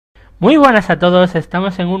Muy buenas a todos,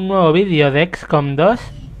 estamos en un nuevo vídeo de Xcom 2.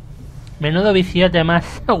 Menudo viciote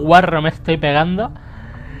más guarro me estoy pegando.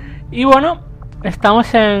 Y bueno,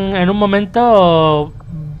 estamos en un momento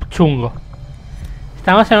chungo.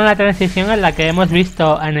 Estamos en una transición en la que hemos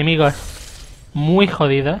visto a enemigos muy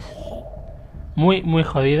jodidos. Muy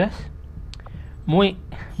jodidos. Muy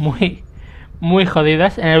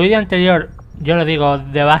jodidos. En el vídeo anterior, yo lo digo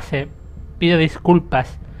de base, pido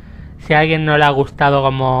disculpas si a alguien no le ha gustado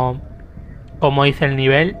como hice el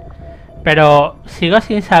nivel, pero sigo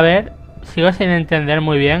sin saber, sigo sin entender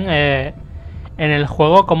muy bien en el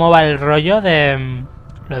juego cómo va el rollo de...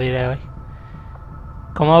 lo diré hoy.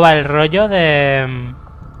 Cómo va el rollo de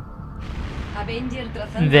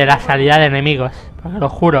la salida de enemigos. Porque lo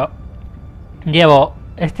juro, llevo...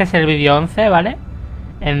 este es el vídeo 11, ¿vale?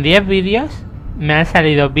 En 10 vídeos me han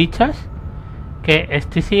salido bichos que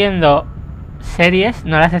estoy siguiendo series,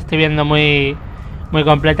 no las estoy viendo muy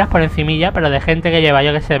completas por encimilla, pero de gente que lleva,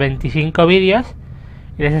 yo que sé, 25 vídeos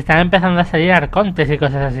y les están empezando a salir arcontes y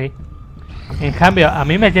cosas así. En cambio, a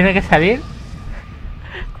mí me tiene que salir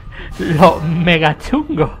lo mega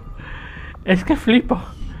chungo. Es que flipo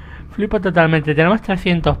totalmente. Tenemos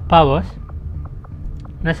 300 pavos.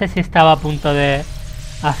 No sé si estaba a punto de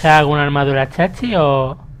hacer alguna armadura chachi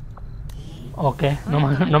o qué,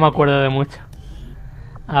 no me acuerdo de mucho.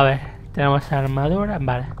 A ver, tenemos armadura,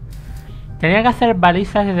 vale. Tenía que hacer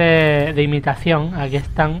balizas de imitación. Aquí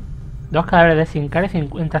están 2 cadáveres de Sincar y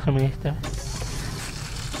 50 suministros.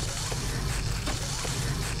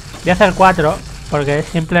 Voy a hacer 4 porque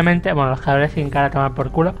simplemente... bueno, los cadáveres de Sincar a tomar por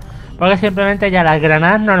culo. Porque simplemente ya las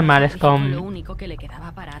granadas normales con...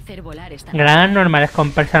 granadas normales con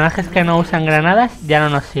personajes que no usan granadas ya no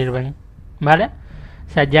nos sirven, ¿vale? O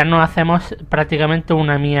sea, ya no hacemos prácticamente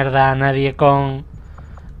una mierda a nadie con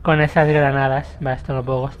esas granadas. Vale, esto no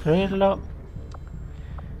puedo construirlo.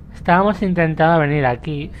 Estábamos intentando venir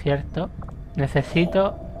aquí, ¿cierto?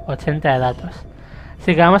 Necesito 80 de datos.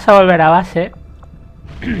 Así que vamos a volver a base.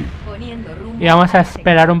 Y vamos a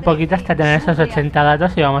esperar un poquito hasta tener esos 80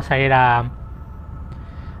 datos. Y vamos a ir a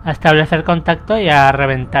establecer contacto y a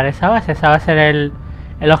reventar esa base. Esa va a ser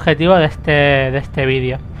el objetivo de este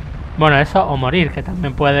vídeo. Bueno, eso o morir, que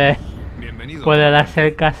también puede darse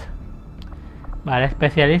el caso. Vale,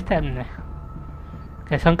 especialistas.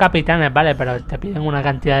 Que son capitanes, vale, pero te piden una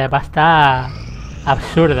cantidad de pasta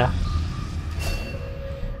absurda.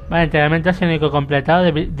 Vale, entrenamiento único completado,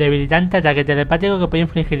 debilitante, ataque telepático que puede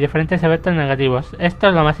infligir diferentes efectos negativos. Esto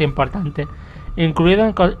es lo más importante,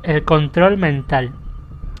 incluido el control mental.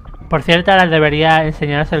 Por cierto, ahora debería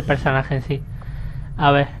enseñaros el personaje en sí.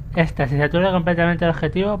 A ver, esta, si satura completamente el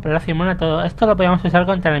objetivo, pero hace inmune a todo. Esto lo podemos usar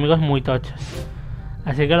contra enemigos muy tochos.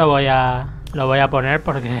 Así que lo voy a poner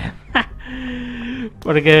porque...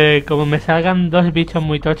 porque como me salgan 2 bichos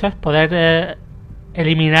muy tochos, poder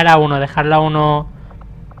eliminar a uno, dejarlo a uno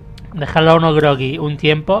groggy un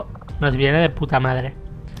tiempo, nos viene de puta madre.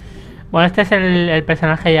 Bueno, este es el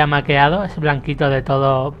personaje ya maqueado, es blanquito de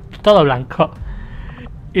todo blanco.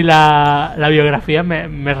 Y la biografía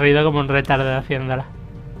me he reído como un retardo haciéndola.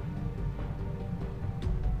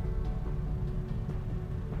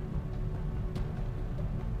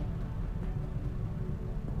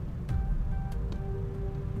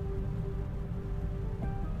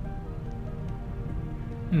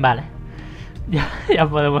 Vale, ya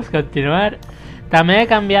podemos continuar. También he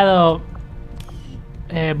cambiado...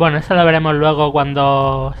 bueno, eso lo veremos luego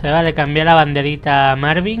cuando se va. Le cambié la banderita a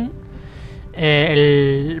Marvin.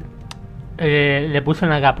 Le puse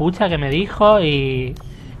una capucha que me dijo y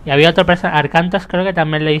había otro personaje, Arcantos, creo que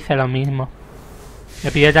también le hice lo mismo.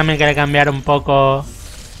 Le pidió también que le cambiara un poco...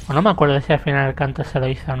 o no me acuerdo si al final Arcantos se lo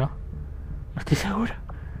hizo o no. No estoy seguro.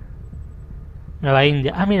 Nueva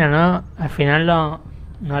India. Ah, mira, no, al final no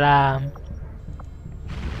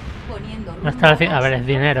está haciendo... a ver, es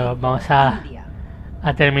dinero. Vamos a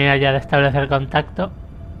terminar ya de establecer contacto.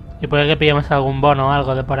 Y puede que pillemos algún bono o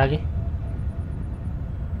algo de por aquí.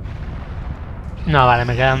 No, vale,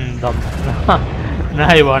 me quedan 2. No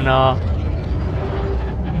hay bono.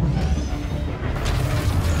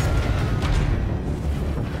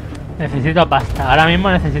 Necesito pasta. Ahora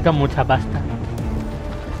mismo necesito mucha pasta.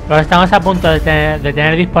 Pero estamos a punto de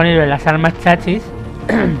tener disponibles las armas chachis.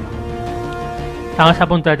 Estamos a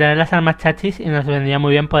punto de tener las armas chachis y nos vendría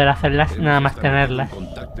muy bien poder hacerlas nada más tenerlas.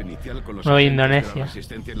 Nueva Indonesia.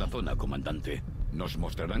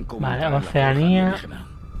 Vale, Oceanía.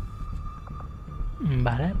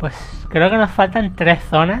 Vale, pues creo que nos faltan 3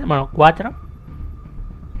 zonas. Bueno, 4.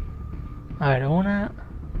 A ver, 1,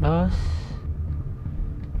 2,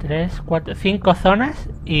 3, 4, 5 zonas.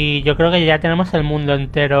 Y yo creo que ya tenemos el mundo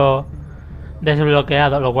entero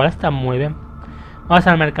desbloqueado, lo cual está muy bien. Vamos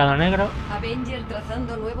al mercado negro Avenger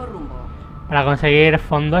trazando nuevo rumbo. para conseguir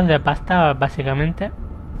fondos de pasta, básicamente.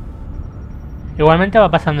 Igualmente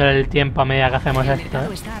va pasando el tiempo a medida que hacemos El esto,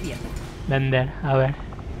 mercado ¿eh? está abierto. Vender, a ver.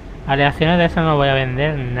 Aleaciones de eso no voy a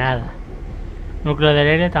vender nada. Núcleo del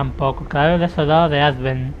aire tampoco. Cadáver de soldado de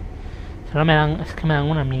Advent. Solo me dan... Es que me dan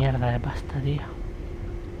una mierda de pasta, tío.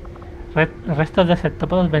 Restos de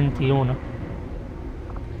septópodos 21.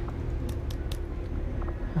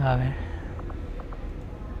 A ver.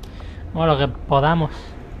 O lo que podamos.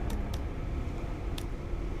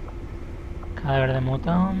 Cadáver de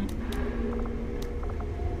mutón.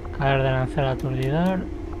 Cadáver de lancero aturdidor.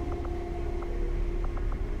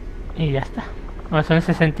 Y ya está. Bueno, son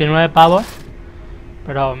 69 pavos.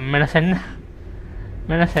 Pero menos en nada.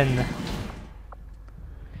 Menos en nada.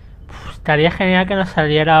 Estaría genial que nos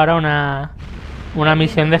saliera ahora una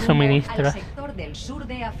misión de suministros. Al sector del sur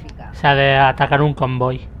de África. O sea, de atacar un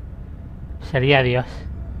convoy. Sería Dios.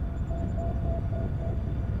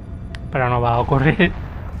 Pero no va a ocurrir.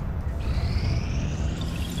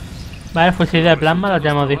 Vale, el fusil de plasma lo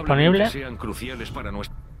tenemos disponible.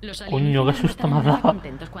 Los Coño, qué susto me has dado.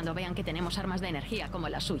 contentos cuando vean que tenemos armas de energía como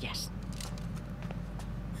las suyas.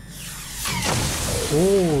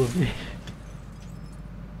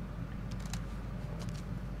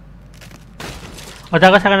 Otra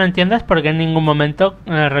cosa que no entiendo es por qué en ningún momento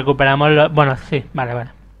recuperamos los... Bueno, sí, vale.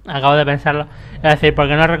 Acabo de pensarlo. Es decir, por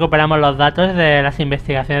qué no recuperamos los datos de las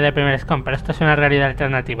investigaciones del primer Xcom. Pero esto es una realidad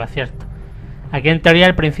alternativa, ¿cierto? Aquí en teoría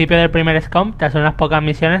al principio del primer Xcom, tras unas pocas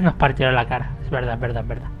misiones, nos partieron la cara. Es verdad.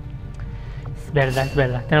 Es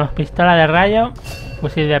verdad. Tenemos pistola de rayo,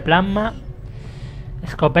 fusil de plasma,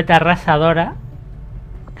 escopeta arrasadora,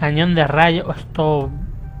 cañón de rayo. Esto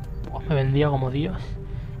me vendió como Dios.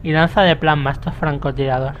 Y lanza de plasma, esto es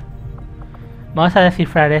francotirador. Vamos a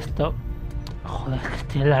descifrar esto. Joder, es que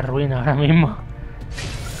estoy en la ruina ahora mismo.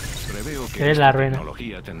 Estoy en la ruina.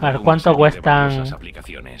 A ver, ¿cuánto cuestan?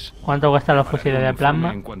 ¿Cuánto cuestan los fusiles de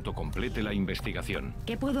plasma? En cuanto complete la investigación.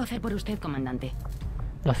 ¿Qué puedo hacer por usted, comandante?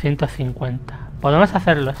 250. Podemos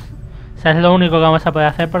hacerlos. O sea, es lo único que vamos a poder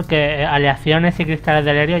hacer porque aleaciones y cristales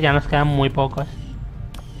del helio ya nos quedan muy pocos.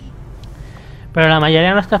 Pero la mayoría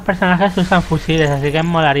de nuestros personajes usan fusiles, así que me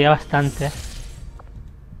molaría bastante.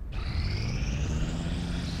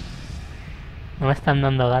 No me están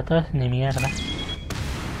dando datos ni mierda.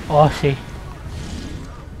 Oh, sí.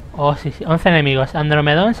 11 enemigos.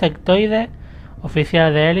 Andromedón, sectoide,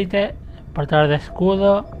 oficial de élite, portador de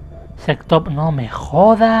escudo, sectop... No me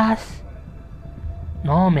jodas.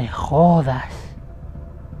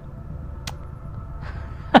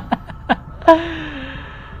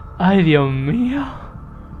 Ay, Dios mío.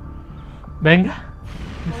 Venga.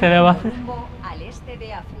 ¿Qué se le va a hacer? Rumbo al este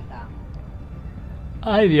de África.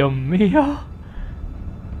 Ay, Dios mío.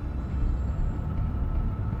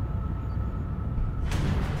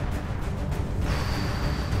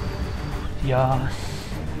 Dios.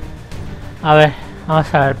 A ver,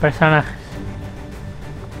 vamos a ver, personajes.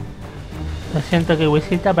 Lo siento que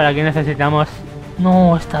visita, pero aquí necesitamos...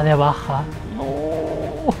 No, está de baja. No.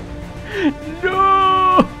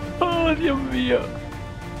 Oh, Dios mío.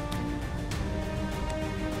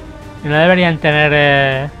 Y no deberían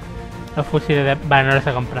tener los fusiles de... Vale, no los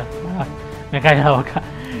he comprado. Vale, me cae la boca.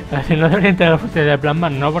 Es decir, no deberían tener los fusiles de plasma,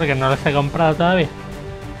 no, porque no los he comprado todavía.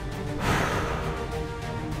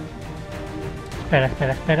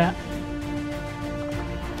 Espera.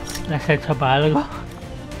 ¿Las he hecho para algo?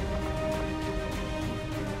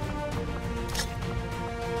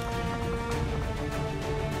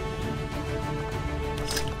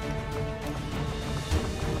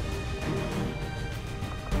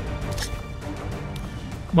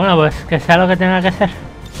 Bueno, pues que sea lo que tenga que ser.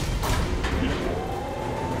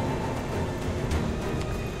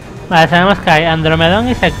 Vale, sabemos que hay Andromedón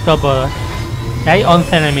y sectópodos. Y hay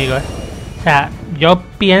 11 enemigos. O sea, yo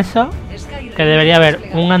pienso que debería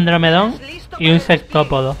haber un Andromedón y un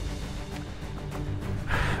sectópodo.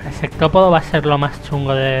 El sectópodo va a ser lo más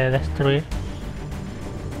chungo de destruir.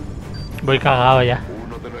 Voy cagado ya.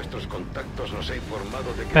 Uno de nuestros contactos nos ha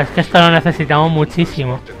informado de que Pero es que esto lo necesitamos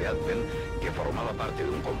muchísimo. de Advent, que formaba parte de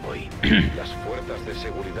un convoy. Las fuerzas de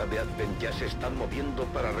seguridad de Advent ya se están moviendo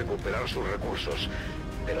para recuperar sus recursos.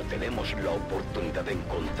 Pero tenemos la oportunidad de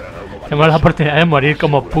encontrar algo valioso. Tenemos la oportunidad de morir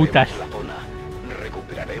como putas. La zona,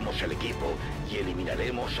 recuperaremos el equipo y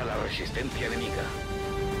eliminaremos a la resistencia enemiga.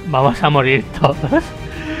 Vamos a morir todos.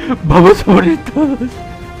 Vamos a morir todos.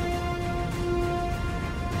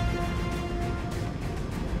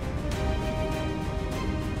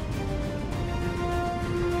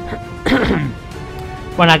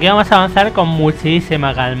 Bueno, aquí vamos a avanzar con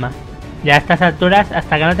muchísima calma. Ya a estas alturas,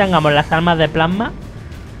 hasta que no tengamos las armas de plasma,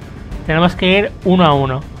 tenemos que ir 1 a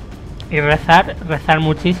 1. Y rezar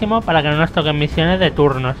muchísimo para que no nos toquen misiones de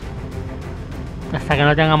turnos. Hasta que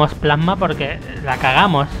no tengamos plasma, porque la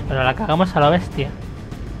cagamos, pero la cagamos a lo bestia.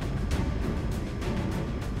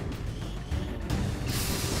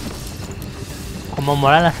 Como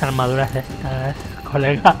molan las armaduras estas,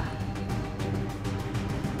 colega.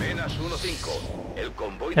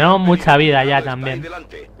 Tenemos mucha vida ya también.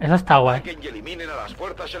 Eso está guay.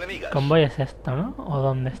 El convoy es esto, ¿no? ¿O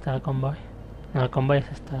dónde está el convoy? No, el convoy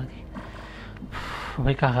es esto de aquí.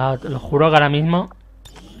 Voy cagado, te lo juro que ahora mismo...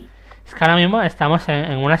 Es que ahora mismo estamos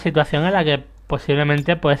en una situación en la que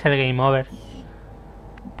posiblemente puede ser game over.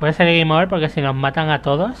 Puede ser game over porque si nos matan a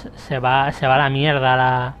todos se va a la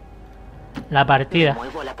mierda la partida.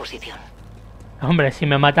 Hombre, si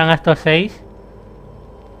me matan a estos 6...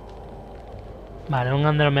 Vale, un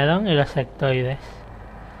andromedón y los sectoides.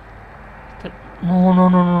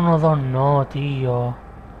 No, 2 no, tío.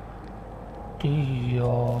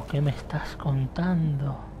 Tío, ¿qué me estás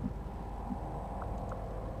contando?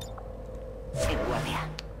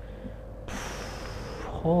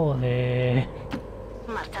 Joder.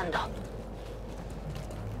 Marchando.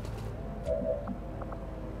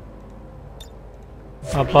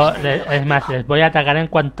 Es más, les voy a atacar en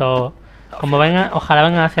cuanto... Como vengan, ojalá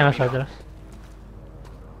vengan hacia nosotros.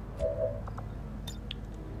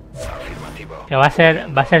 Que va a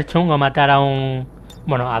ser chungo matar a un...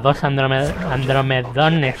 Bueno, a 2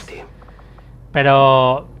 andromedones.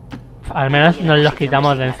 Pero... Al menos nos los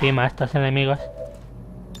quitamos de encima, estos enemigos.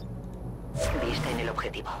 Viste en el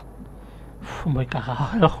objetivo. Voy cagado,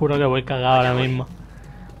 lo juro que voy cagado ahora mismo.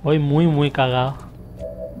 Voy muy cagado.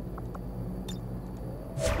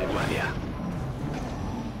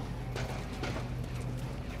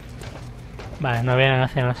 Vale, no vienen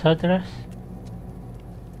hacia nosotros.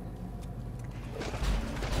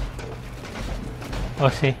 O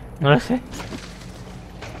sí, no lo sé.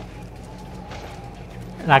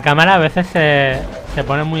 La cámara a veces se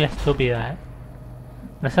pone muy estúpida, ¿eh?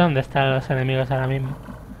 No sé dónde están los enemigos ahora mismo.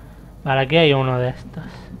 Vale, aquí hay uno de estos.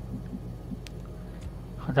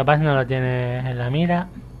 JPass no lo tiene en la mira.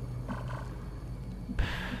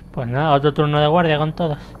 Pues nada, otro turno de guardia con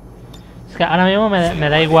todos. Es que ahora mismo me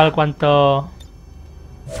da igual cuánto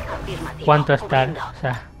estar. O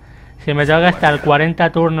sea, si me tengo que estar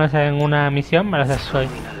 40 turnos en una misión, me los estoy.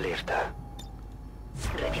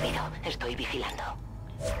 Recibido, estoy vigilando.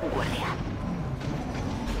 Guardia.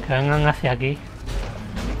 Que vengan hacia aquí.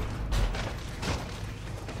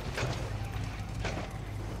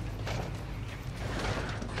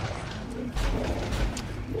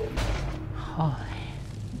 Joder.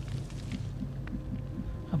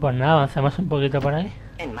 Pues nada, avancemos un poquito por ahí.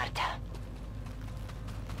 En marcha.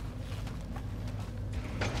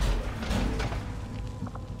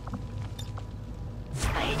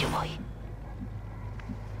 A ello voy.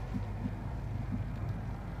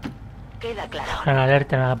 Queda claro. Que no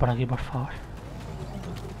alerte nada por aquí, por favor.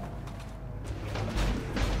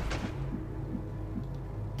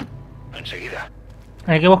 Enseguida.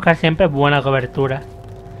 Hay que buscar siempre buena cobertura.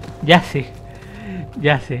 Ya sí.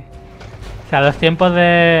 Ya sí. O sea, los tiempos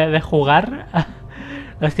de jugar,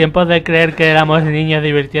 los tiempos de creer que éramos niños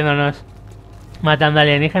divirtiéndonos matando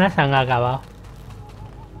alienígenas han acabado.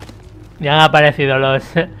 Ya han aparecido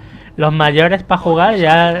los mayores para jugar,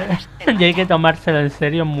 ya hay que tomárselo en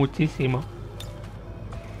serio muchísimo.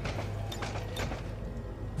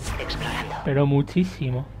 Pero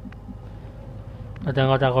muchísimo. No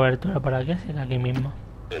tengo otra cobertura por aquí, así que aquí mismo.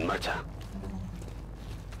 En marcha.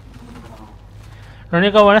 Lo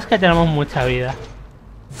único bueno es que tenemos mucha vida.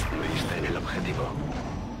 Viste en el objetivo.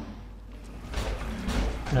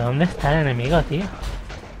 ¿Pero dónde está el enemigo, tío?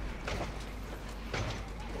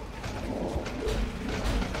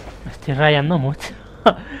 Me estoy rayando mucho.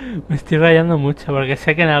 Me estoy rayando mucho porque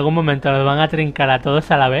sé que en algún momento los van a trincar a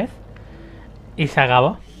todos a la vez. Y se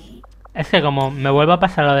acabó. Es que como me vuelvo a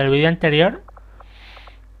pasar lo del vídeo anterior...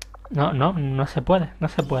 No se puede, no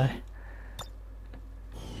se puede.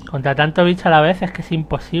 Contra tanto bicho a la vez es que es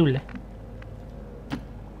imposible.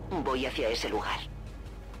 Voy hacia ese lugar.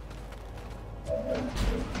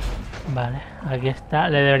 Vale, aquí está.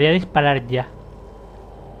 Le debería disparar ya.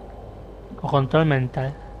 O control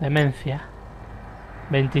mental. Demencia.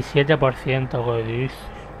 27%, ¿qué dices?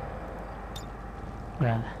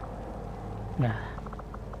 Nada. Nada.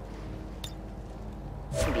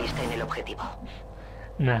 Viste en el objetivo.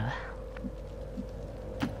 Nada.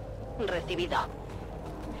 Recibido.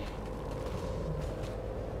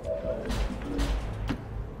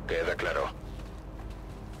 Queda claro.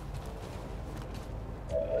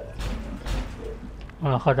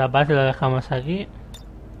 Bueno, JPass lo dejamos aquí.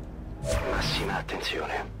 Máxima atención.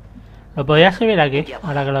 Lo podría subir aquí,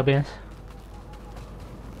 ahora que lo pienso.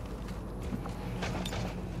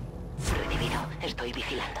 Recibido. Estoy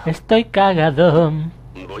vigilando. Estoy cagado.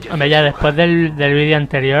 Hombre, ya después del vídeo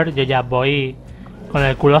anterior yo ya voy con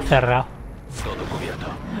el culo cerrado. Todo cubierto.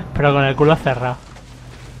 Pero con el culo cerrado.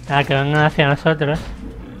 Nada, que vengan hacia nosotros.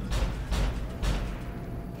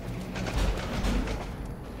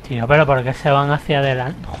 Tío, pero ¿por qué se van hacia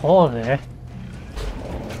adelante? Joder.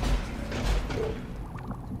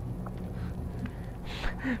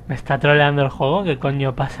 Me está troleando el juego. ¿Qué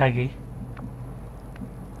coño pasa aquí?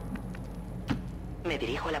 Me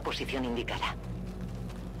dirijo a la posición indicada.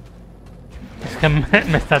 Es que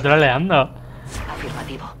me está troleando.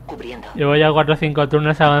 Afirmativo. Cubriendo. Llevo ya 4 o 5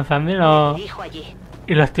 turnos avanzando y no... Me dirijo allí.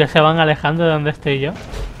 Y los tíos se van alejando de donde estoy yo. Todo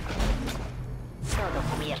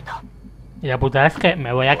cubierto. Y la putada es que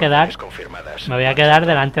me voy a quedar... Confirmadas. Me voy a quedar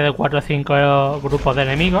delante de 4 o 5 grupos de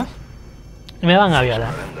enemigos. Y me van a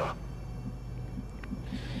violar.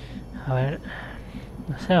 A ver...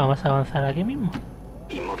 No sé, vamos a avanzar aquí mismo.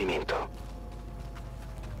 Y movimiento.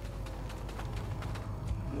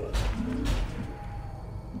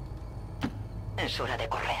 Es hora de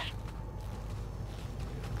correr.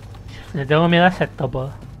 Le tengo miedo a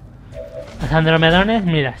septópodos. Los andromedones,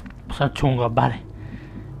 mira, son chungos, vale.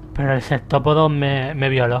 Pero el septópodo me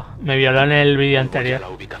violó. Me violó en el vídeo anterior. La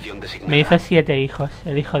ubicación designada. Me hizo 7 hijos,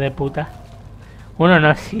 el hijo de puta. Uno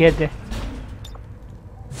no, 7.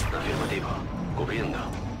 Afirmativo. Cubriendo.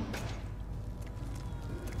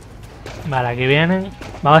 Vale, aquí vienen.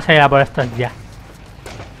 Vamos a ir a por estos ya.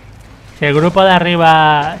 Si el grupo de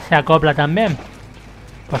arriba se acopla también,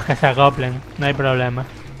 pues que se acoplen, no hay problema.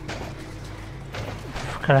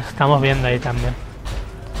 Uf, que los estamos viendo ahí también.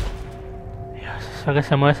 Dios, eso que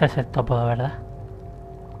se mueve es el septópodo, ¿verdad?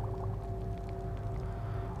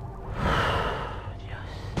 Uf, Dios.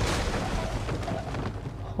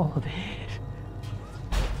 Joder.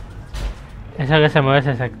 Eso que se mueve es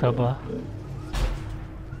el septópodo.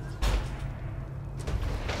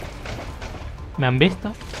 ¿Me han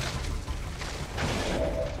visto?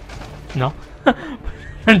 No.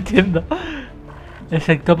 No entiendo. El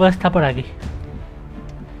septópodo está por aquí.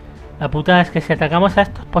 La puta es que si atacamos a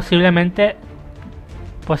estos, posiblemente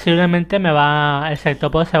me va... El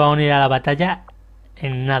septópodo se va a unir a la batalla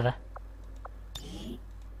en nada.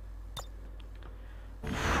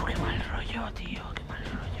 Uf, qué mal rollo, tío. Qué mal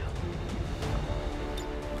rollo.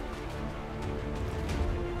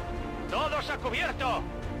 ¡Todos a cubierto!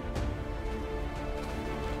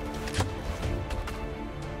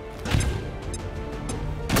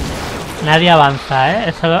 Nadie avanza, ¿eh?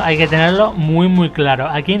 Eso hay que tenerlo muy claro.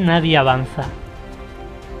 Aquí nadie avanza.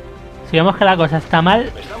 Si vemos que la cosa está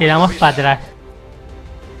mal, tiramos para atrás.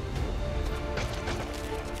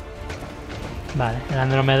 Vale, el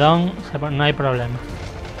andromedón... No hay problema.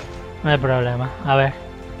 No hay problema. A ver.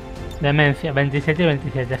 Demencia, 27 y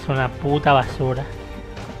 27. Es una puta basura.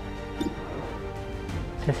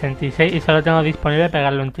 66 y solo tengo disponible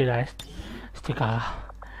pegarle un tiro a este. Estoy cagado.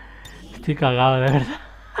 Estoy cagado, de verdad.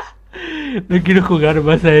 No quiero jugar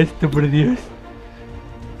más a esto, por Dios.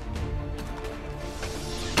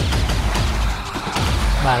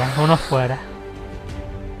 Vale, uno fuera.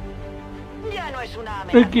 Ya no es una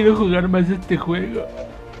amenaza. No quiero jugar más a este juego.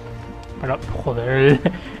 Pero, joder,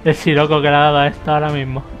 el siroco que le ha dado a esto ahora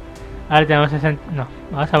mismo. Ahora tenemos 60... No,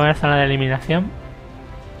 vamos a poner zona de eliminación.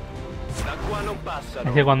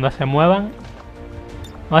 Así cuando se muevan.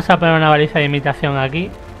 Vamos a poner una baliza de imitación aquí.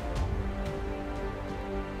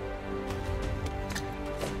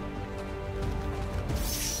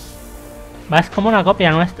 Va, es como una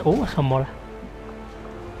copia nuestra. Eso mola.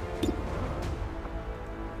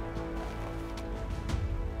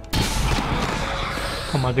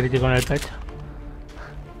 Toma crítico en el pecho.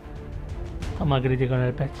 Toma crítico en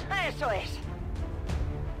el pecho. Eso es.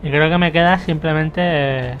 Y creo que me queda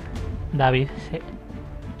simplemente David, sí.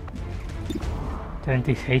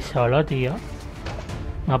 36 solo, tío.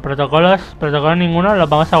 No, protocolos ninguno. Los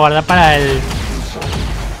vamos a guardar para el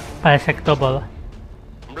sectópodo.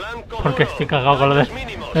 Porque estoy cagado con lo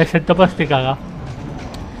del sectópodo, estoy cagado.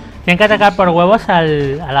 Tienen que atacar por huevos a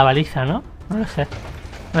la baliza, ¿no? No lo sé.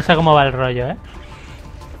 No sé cómo va el rollo, ¿eh?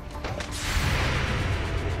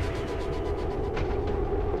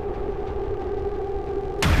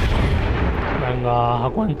 Venga, a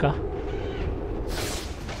Cuenca.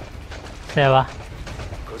 Se va.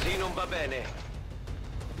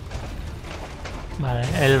 Vale,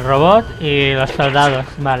 el robot y los soldados,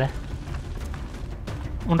 vale.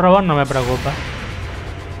 Un robot no me preocupa.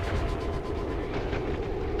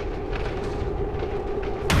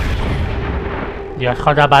 Dios,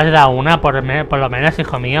 JPass da una por lo menos,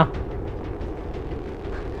 hijo mío.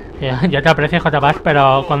 Yo te aprecio, JPass,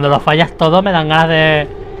 pero cuando lo fallas todo me dan ganas de...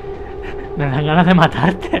 Me dan ganas de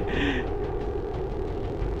matarte.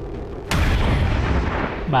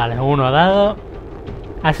 Vale, uno dado.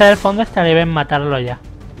 A ese del fondo estaría bien matarlo ya.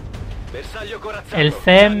 El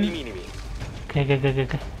CEM... ¿Qué?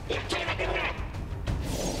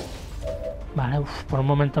 Vale, por un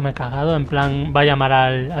momento me he cagado. En plan, va a llamar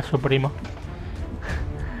a su primo.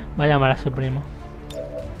 Va a llamar a su primo.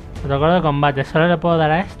 Protocolo de combate. ¿Solo le puedo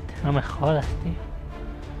dar a este? No me jodas, tío.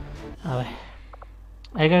 A ver.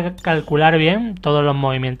 Hay que calcular bien todos los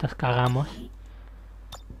movimientos que hagamos.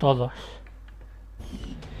 Todos.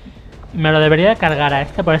 Me lo debería de cargar a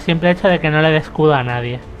este por el simple hecho de que no le dé escudo a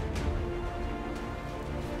nadie.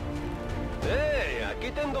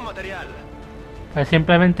 Aquí tengo material.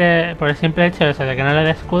 Por el simple hecho de eso, de que no le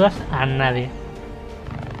dé escudos a nadie.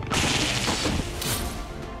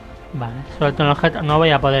 Vale, suelto un objeto. No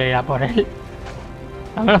voy a poder ir a por él.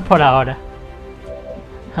 Al menos por ahora.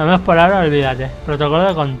 Al menos por ahora, olvídate. Protocolo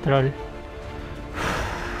de control.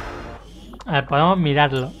 A ver, podemos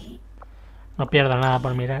mirarlo. No pierdo nada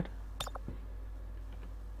por mirar.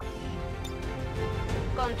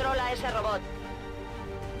 Controla ese robot.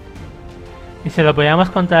 Y si lo pudiéramos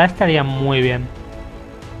controlar estaría muy bien.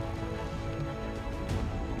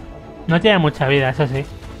 No tiene mucha vida, eso sí.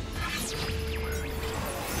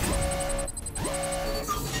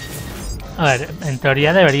 A ver, en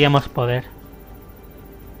teoría deberíamos poder.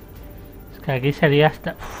 Es que aquí sería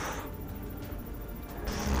hasta...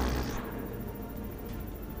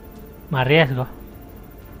 Me arriesgo.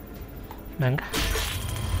 Venga.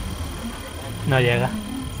 No llega.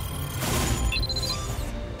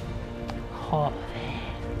 Joder.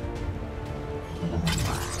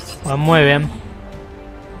 Pues muy bien.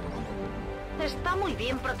 Está muy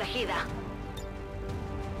bien protegida.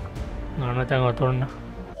 No tengo turno.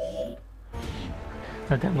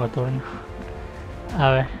 No tengo turno. A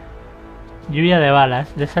ver. Lluvia de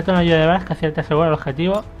balas. Desata una lluvia de balas que acierta seguro el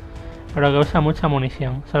objetivo, pero que usa mucha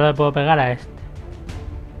munición. Solo le puedo pegar a este.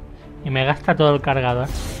 Y me gasta todo el cargador.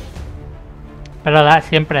 Pero da,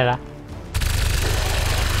 siempre da.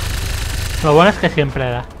 Lo bueno es que siempre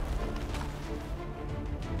da.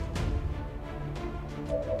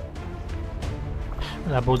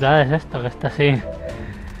 La putada es esto, que está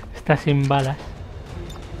sin balas.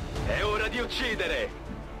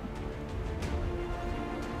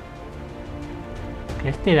 ¿Qué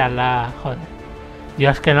es tirarla? Joder.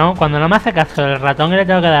 Dios, que no, cuando no me hace caso el ratón y le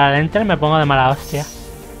tengo que dar al enter me pongo de mala hostia.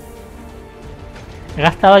 He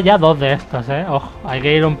gastado ya 2 de estos, ojo, hay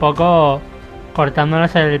que ir un poco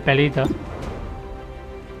cortándonos el pelito.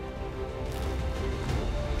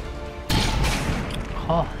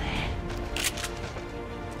 Joder.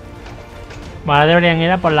 Bueno, ahora deberían ir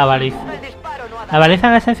a por la baliza. La baliza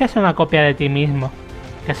en esencia es una copia de ti mismo,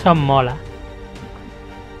 que eso mola.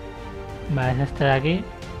 Vale, es este de aquí.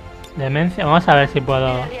 Demencia. Vamos a ver si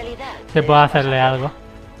puedo hacerle algo.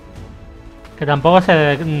 Que tampoco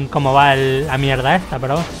sé cómo va la mierda esta,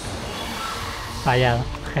 pero... Fallado.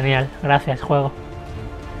 Genial. Gracias, juego.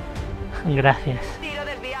 Gracias.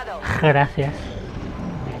 Gracias.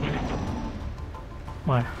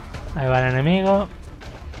 Bueno, ahí va el enemigo.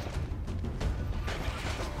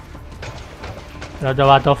 El otro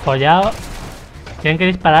va todo follado. Tienen que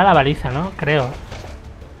disparar a la baliza, ¿no? Creo.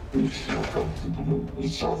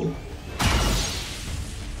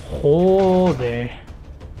 Joder.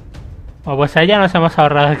 Bueno, pues ahí ya nos hemos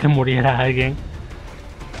ahorrado de que muriera alguien.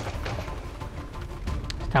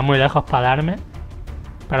 Está muy lejos para darme,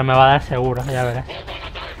 pero me va a dar seguro, ya verás.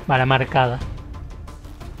 Vale, marcada.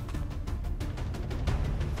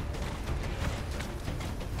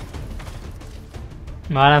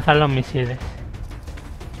 Me va a lanzar los misiles.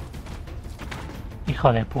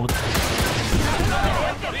 Hijo de puta.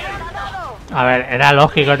 A ver, era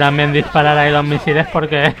lógico también disparar ahí los misiles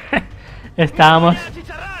porque estábamos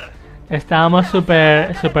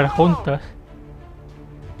súper juntos.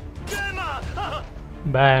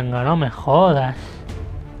 Venga, no me jodas.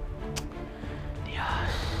 Dios.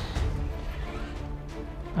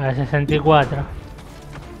 A ver, 64.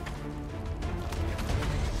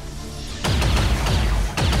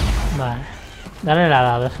 Vale. Dale la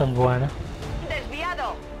dado, eso es bueno.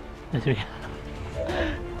 Desviado.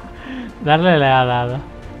 Darle le ha dado.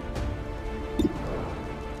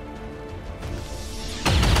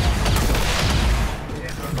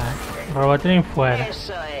 Vale, Robotrin fuera.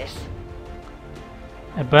 Eso es.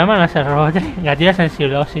 El problema no es el Robotrin. Gatillo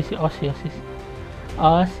sensible. Oh, sí, sí. Oh, sí, oh, sí, sí.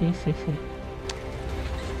 Oh, sí, sí, sí.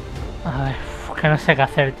 A ver, que no sé qué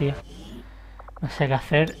hacer, tío. No sé qué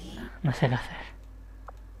hacer. No sé qué hacer.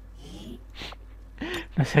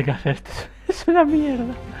 No sé qué hacer, esto es una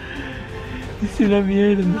mierda. Es una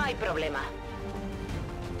mierda. No hay problema.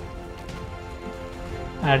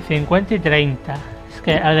 A ver, 50 y 30. Es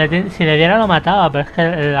que si le diera lo mataba, pero es que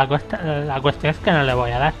la cuestión es que no le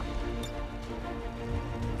voy a dar.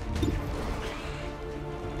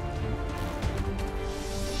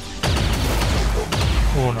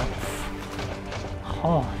 Uno.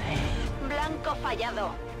 Joder. Blanco fallado.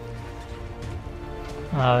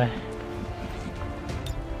 A ver.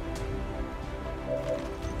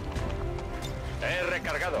 He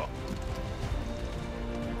recargado.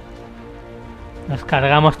 Nos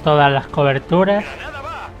cargamos todas las coberturas. ¡Granada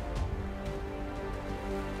va!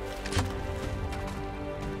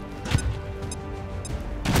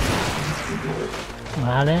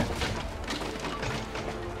 Vale.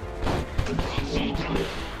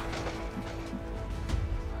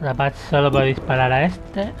 La patch solo puede disparar a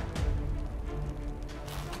este.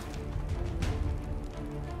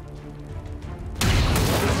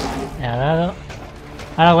 Le ha dado.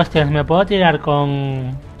 Ahora la cuestión es, me puedo tirar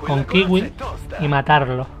con Kiwi y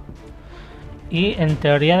matarlo. Y en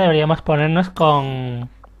teoría deberíamos ponernos con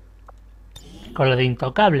lo de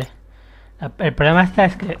intocable. El problema está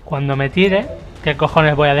es que cuando me tire, ¿qué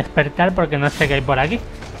cojones voy a despertar? Porque no sé qué hay por aquí.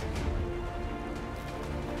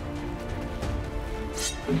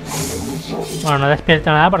 Bueno, no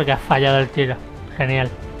despierto nada porque ha fallado el tiro. Genial.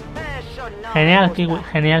 Eso no me Genial, gusta. Kiwi.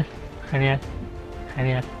 Genial. Genial.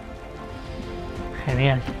 Genial.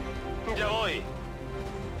 Genial. Ya voy.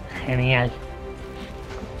 Genial.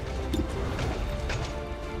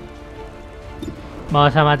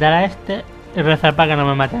 Vamos a matar a este y rezar para que no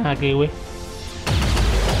me maten a Kiwi.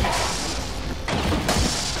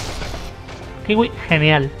 Kiwi,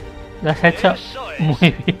 genial. Lo has hecho Eso es.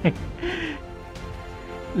 muy bien.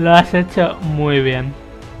 Lo has hecho muy bien.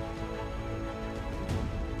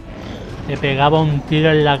 Le pegaba un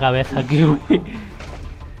tiro en la cabeza, Kiwi.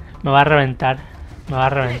 Me va a reventar. Me va a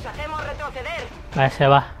reventar. Les hacemos retroceder. Vale, se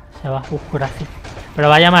va. Se va. Gracias. Pero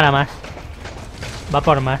va a llamar a más. Va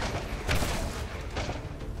por más.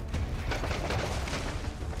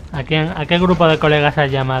 ¿A qué grupo de colegas has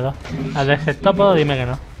llamado? ¿Al de Sectópodo? Dime que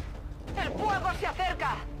no. El fuego se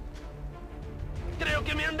acerca. Creo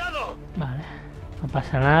que me han dado. Vale. No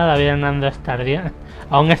pasa nada. David Hernando está ardiendo.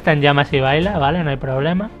 Aún está en llamas y baila. Vale, no hay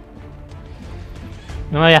problema.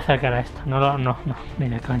 No me voy a acercar a esto. No, ni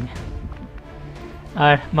de coña. A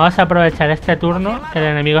ver, vamos a aprovechar este turno que el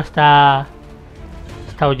enemigo está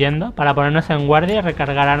huyendo para ponernos en guardia y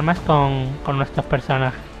recargar armas con nuestros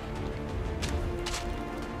personajes.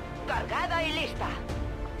 Cargada y lista.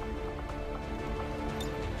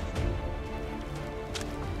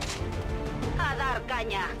 A dar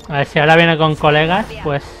caña. A ver si ahora viene con colegas,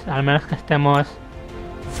 pues al menos que estemos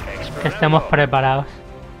preparados.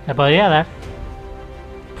 ¿Le podría dar?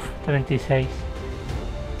 36.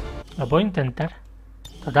 Lo puedo intentar.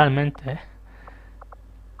 Totalmente,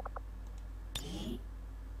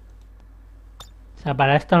 O sea,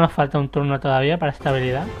 para esto nos falta un turno todavía, para esta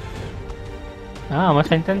habilidad. No,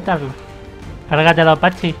 vamos a intentarlo. Cárgatelo,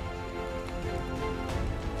 Pachi.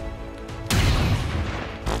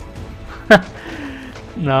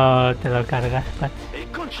 No te lo cargas, Pachi.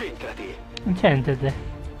 Concéntrate. Concéntrate.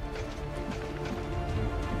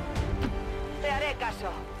 Te haré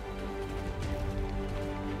caso.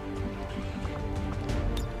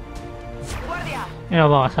 Guardia. Y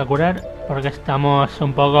nos vamos a curar porque estamos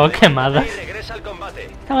un poco quemados. Y regresa al combate.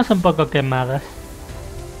 Estamos un poco quemados.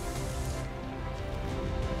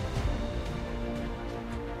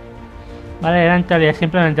 Vale, era en teoría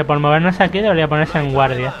simplemente por movernos aquí debería ponerse en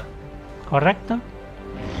guardia. ¿Correcto?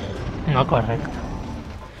 No correcto.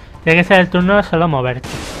 Tiene que ser el turno de solo moverte.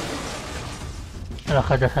 El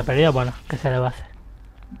objeto se ha perdido, bueno, ¿qué se le va a hacer?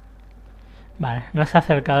 Vale, no se ha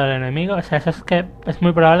acercado el enemigo, o sea, eso es que es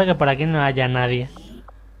muy probable que por aquí no haya nadie.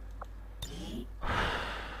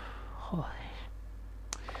 Joder.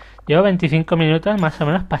 Llevo 25 minutos más o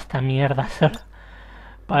menos para esta mierda solo.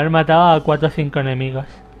 Para haber matado a 4 o 5 enemigos.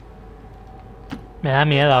 Me da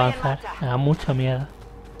miedo avanzar, me da mucho miedo.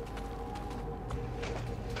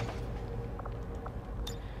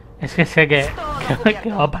 Es que sé que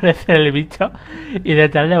va a aparecer el bicho y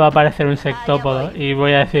detrás le va a aparecer un sectópodo y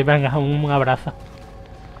voy a decir, venga, un abrazo.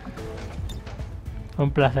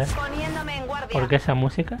 Un placer. Poniéndome en guardia. ¿Por qué esa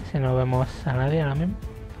música? Si no vemos a nadie ahora mismo.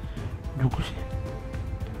 Yo qué sé.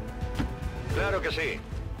 Claro que sí.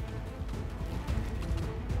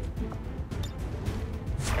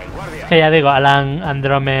 En guardia. Es que ya digo, al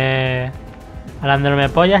Androme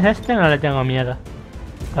pollas este no le tengo miedo.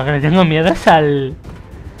 Lo que le tengo miedo es al...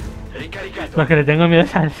 Ricaricato. Lo que le tengo miedo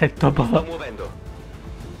es al sectópodo. Movendo.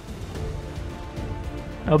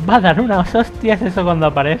 Os va a dar unas hostias, eso cuando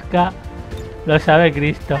aparezca. Lo sabe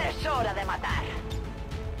Cristo. Es hora de matar.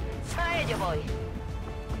 A ello voy.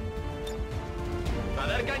 A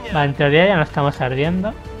dar caña. Va, en teoría ya no estamos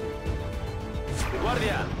ardiendo.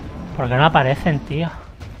 Guardia. ¿Por qué no aparecen, tío?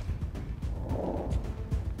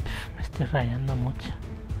 Me estoy rayando mucho.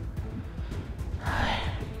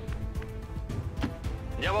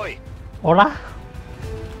 Ya voy. ¿Hola?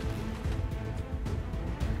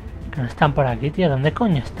 Que no están por aquí, tío. ¿Dónde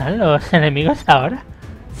coño están los enemigos ahora?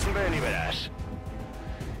 Ven y verás.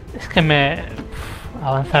 Es que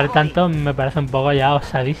avanzar tanto me parece un poco ya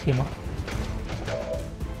osadísimo.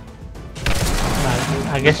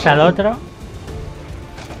 Vale, aquí está el otro.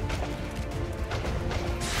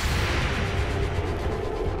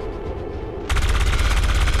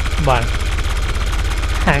 Bueno.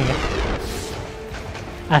 Venga.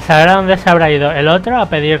 A saber a dónde se habrá ido el otro a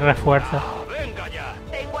pedir refuerzos. Venga ya.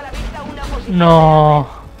 Tengo a la vista una posición. No.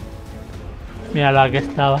 Míralo, aquí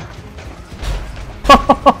estaba.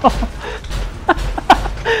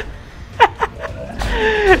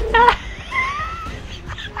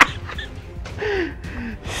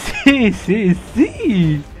 Sí, sí,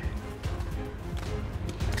 sí.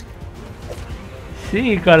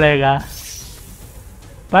 Sí, colega.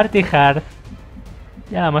 Party hard.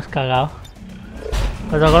 Ya la hemos cagado.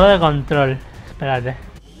 Protocolo de control. Espérate.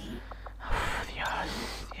 Uf, Dios.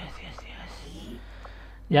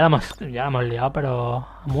 Ya la hemos liado, pero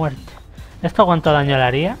a muerte. ¿Esto cuánto daño le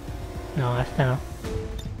haría? No, este no.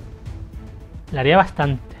 Le haría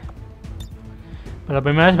bastante. Pero lo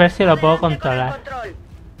primero es ver si lo puedo controlar.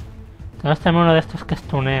 Tenemos también uno de estos que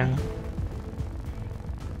stunean.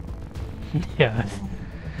 Dios.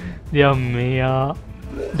 Dios mío.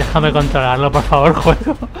 Déjame controlarlo, por favor,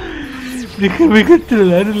 juego. Déjame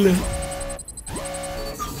controlarlo.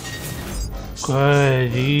 ¿Qué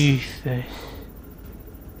dices?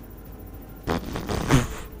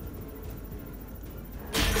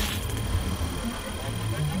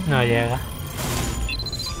 No llega.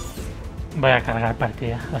 Voy a cargar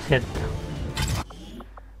partida, lo siento.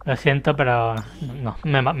 Lo siento, pero no,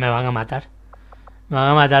 me van a matar. Me van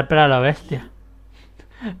a matar, pero a lo bestia.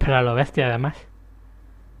 Pero a lo bestia, además.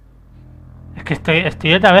 Es que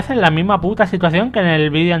estoy otra vez en la misma puta situación que en el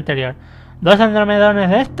vídeo anterior. 2 andromedones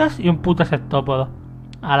de estos y un puto septópodo.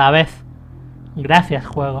 A la vez. Gracias,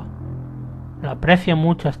 juego. Lo aprecio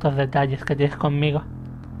mucho estos detalles que tienes conmigo.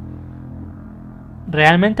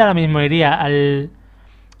 Realmente ahora mismo iría al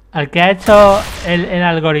que ha hecho el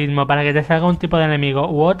algoritmo para que te salga un tipo de enemigo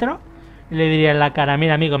u otro y le diría en la cara: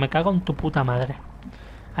 mira, amigo, me cago en tu puta madre.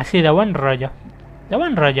 Así, de buen rollo. De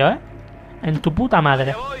buen rollo, ¿eh? En tu puta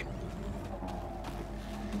madre. Ya voy.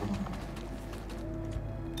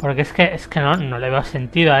 Porque es que no le veo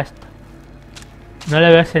sentido a esto. No le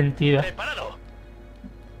veo sentido. Preparado.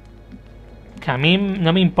 Que a mí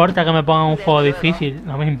no me importa que me pongan un juego difícil.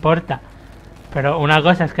 No me importa. Pero una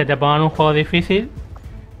cosa es que te pongan un juego difícil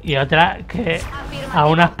y otra que a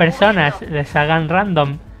unas personas les hagan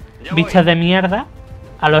random bichos de mierda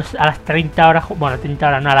a las 30 horas, bueno, 30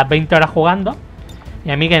 horas no, a las 20 horas jugando,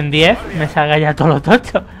 y a mí que en 10 me salga ya todo lo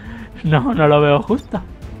tocho. No lo veo justo.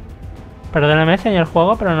 Perdóname, señor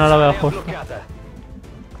juego, pero no lo veo justo.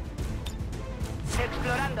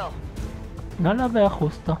 Explorando. No lo veo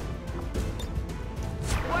justo.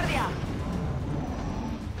 Guardia.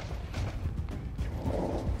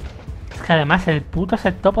 Es que además el puto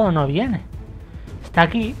septópodo no viene. Está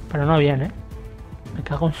aquí, pero no viene. Me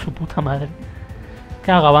cago en su puta madre.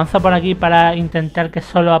 ¿Qué hago? ¿Avanzo por aquí para intentar que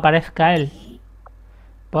solo aparezca él?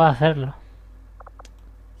 Puedo hacerlo.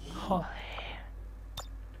 Joder.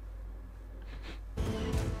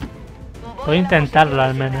 Voy a intentarlo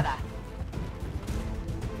al menos.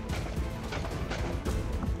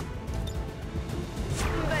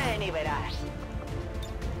 Ven y verás.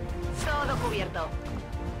 Todo cubierto.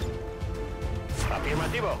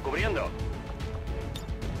 Afirmativo, cubriendo.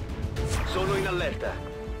 Solo en alerta.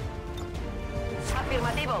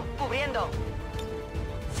 Afirmativo, cubriendo.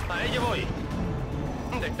 A ello voy.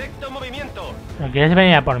 Detecto movimiento. ¿No quieres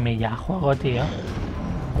venir a por mí ya, juego, tío?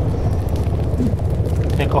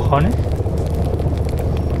 ¿Qué cojones?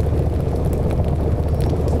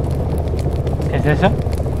 ¿Qué es eso?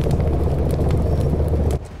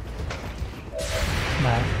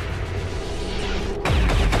 Vale.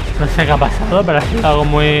 No sé qué ha pasado, pero ha sido algo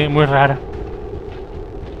muy, muy raro.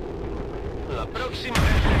 La próxima.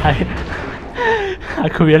 Ha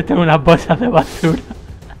cubierto en unas bolsas de basura.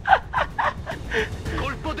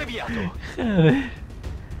 Colpo de viato. Joder.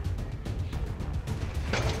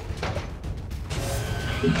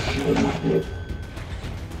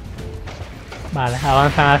 Vale,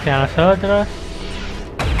 avanzan hacia nosotros.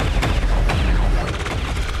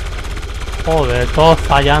 Joder, todo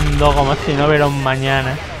fallando como si no hubiera un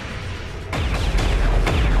mañana.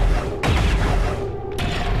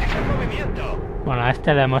 Bueno, a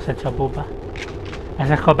este le hemos hecho pupa. Las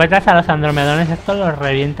escopetas a los andromedones estos los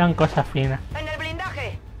revientan cosa fina. En el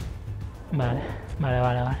blindaje. Vale.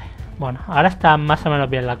 Bueno, ahora está más o menos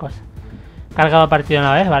bien la cosa. Cargado partido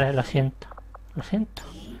una vez, vale, lo siento. Lo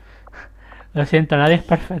siento, nadie es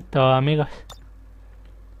perfecto, amigos.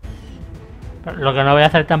 Pero lo que no voy a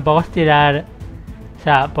hacer tampoco es tirar... O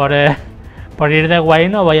sea, por ir de guay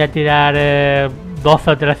no voy a tirar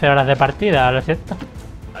 12 o 13 horas de partida, lo siento.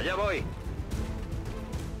 Allá voy.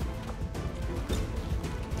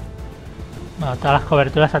 Bueno, todas las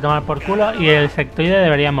coberturas a tomar por culo y el sectoide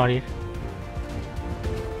debería morir.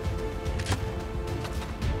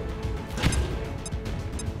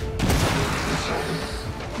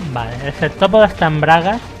 Vale, el sectópodo está en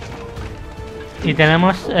bragas. Y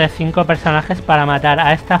tenemos 5 personajes para matar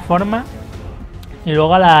a esta forma. Y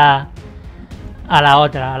luego a la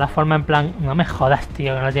otra, a la forma en plan... No me jodas,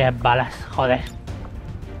 tío, que no tienes balas, joder.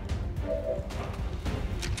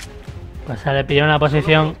 Pues se le pilló una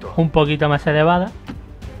posición un poquito más elevada.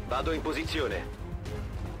 Vado in posizione.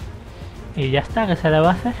 Y ya está, ¿qué se le va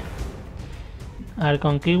a hacer? A ver,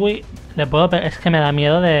 con Kiwi le puedo... Es que me da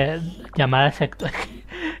miedo de llamar al sector.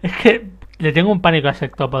 Es que le tengo un pánico al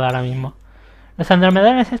sectópodo ahora mismo. Los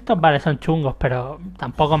andromedones estos, vale, son chungos, pero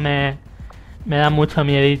tampoco me da mucho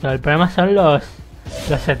miedito. El problema son los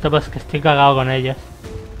sectópodos, que estoy cagado con ellos.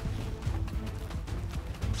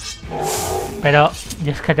 Pero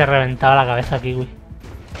yo es que te reventaba la cabeza, Kiwi.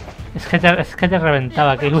 Es que te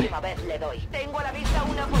reventaba, Kiwi.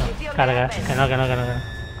 Carga, que no.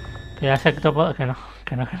 Que ya sectópodo, que no.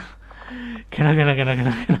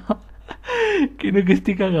 Que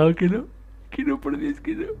estoy cagado, que no, por Dios,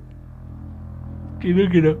 que no. Que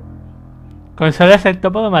no. Con solo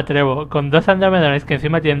sectópodo me atrevo. Con 2 andromedones que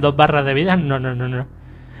encima tienen 2 barras de vida, no. No.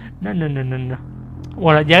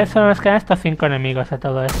 Bueno, ya solo nos quedan estos 5 enemigos a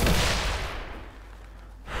todo esto.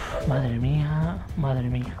 Uf, madre mía.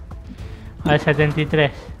 A ver,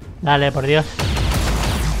 73. Dale, por Dios.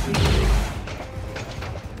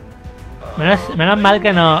 Menos mal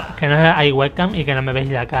que no hay webcam y que no me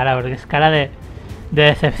veis la cara, porque es cara de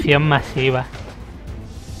decepción masiva.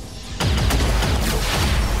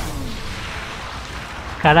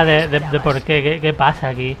 Cara de por qué pasa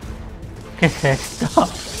aquí. ¿Qué es esto?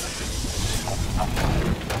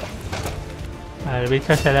 A ver, el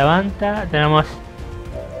bicho se levanta. Tenemos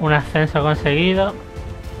un ascenso conseguido.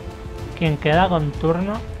 ¿Quién queda con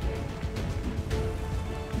turno?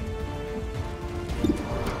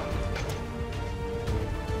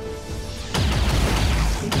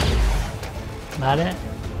 Vale.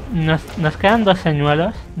 Nos quedan 2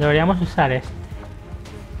 señuelos. Deberíamos usar este.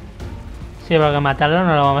 Sí, porque matarlo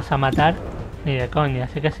no lo vamos a matar ni de coña.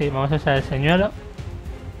 Así que sí, vamos a usar el señuelo.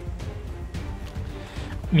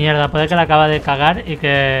 Mierda, puede que la acaba de cagar y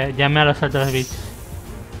que llame a los otros bichos.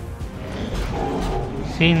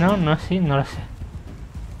 Sí, no lo sé.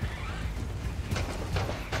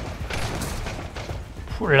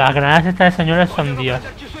 Uf, las granadas estas de señuelos son Dios.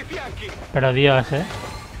 Pero Dios,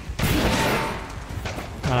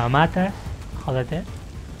 No la matas. Jódete.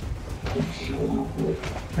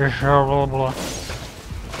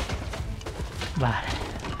 Vale.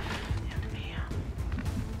 Dios mío.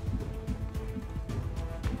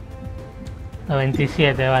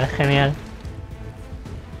 97, vale, genial.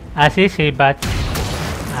 Así sí, Patch.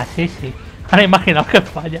 Así sí. Ahora imaginaos que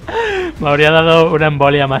falla. Me habría dado una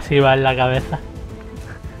embolia masiva en la cabeza.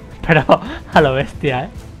 Pero a lo bestia,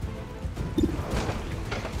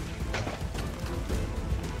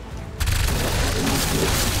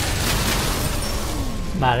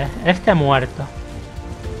 Vale, este muerto.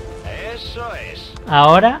 Eso es.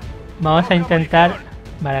 Ahora vamos a intentar...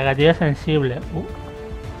 Vale, gatillo sensible.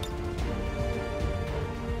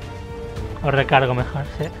 Os recargo mejor,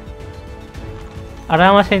 sí.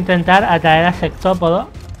 Ahora vamos a intentar atraer a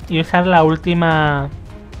sectópodo y usar la última...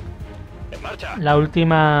 En marcha. La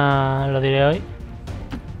última... Lo diré hoy.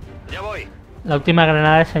 Ya voy. La última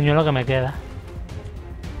granada de señuelo que me queda.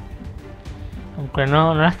 Aunque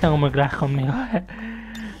no las tengo muy claras conmigo.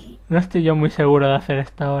 No estoy yo muy seguro de hacer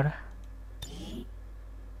esto ahora.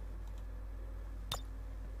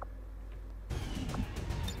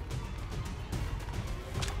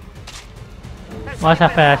 Vamos a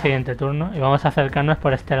esperar al siguiente turno y vamos a acercarnos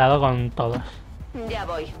por este lado con todos. Ya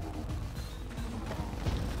voy.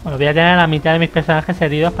 Bueno, voy a tener a la mitad de mis personajes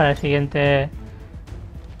heridos para el siguiente...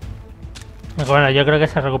 Aunque bueno, yo creo que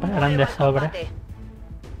se recuperarán de sobra.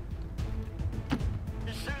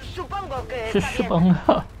 Supongo que está bien.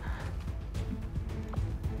 Supongo.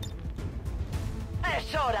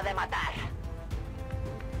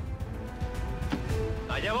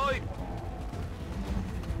 Allá voy.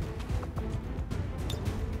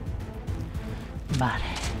 Vale.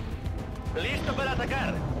 Listo para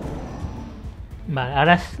atacar. Vale,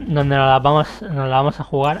 ahora es donde nos la vamos a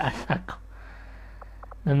jugar a saco.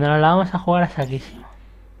 Donde nos la vamos a jugar a saquísimo.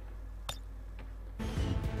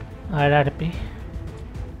 A ver, Arpi.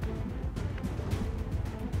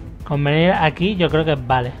 Con venir aquí yo creo que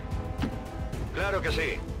vale. Claro que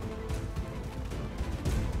sí.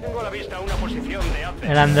 Tengo a la vista una posición de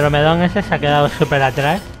avance. El andromedón ese se ha quedado súper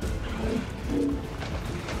atrás.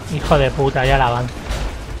 Hijo de puta, ya la avanza.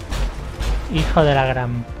 Hijo de la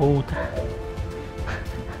gran puta.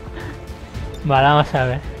 Vale, vamos a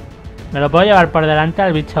ver. Me lo puedo llevar por delante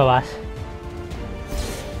al bicho base.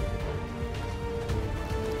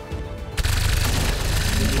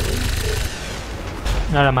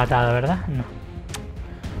 No lo he matado, ¿verdad? No.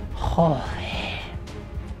 Joder.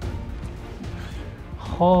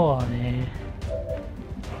 Joder.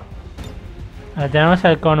 Ahora tenemos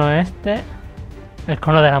el cono este. El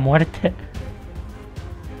cono de la muerte.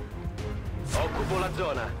 Ocupo la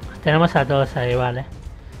zona. Tenemos a todos ahí, vale.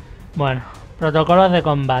 Bueno, protocolos de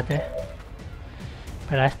combate.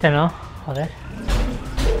 Pero a este no, joder.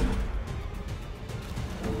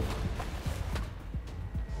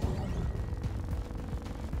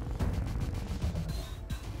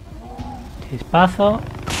 Chispazo.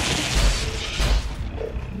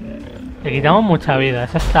 Le quitamos mucha vida,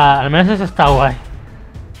 eso está, al menos eso está guay.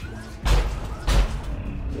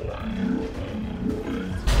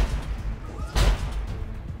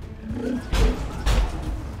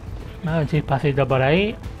 Un chispacito por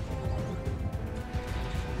ahí.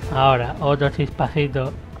 Ahora otro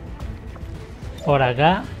chispacito por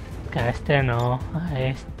acá. Que a este no, a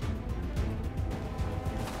este.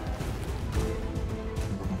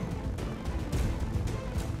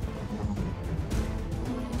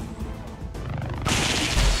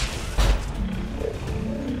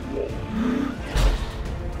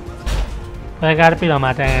 Puede que Arpi lo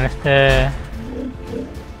maten en este. Es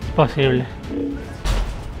posible.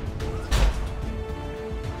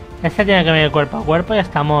 Este tiene que venir cuerpo a cuerpo y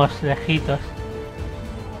estamos lejitos.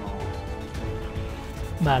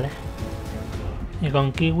 Vale. Y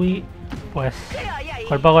con Kiwi, pues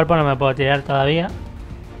cuerpo a cuerpo no me puedo tirar todavía.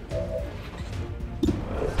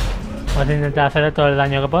 Vamos a intentar hacerle todo el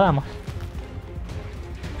daño que podamos.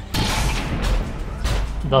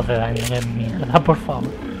 2 de daño, qué mierda, por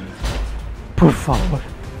favor. Por favor.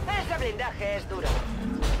 Ese blindaje es duro.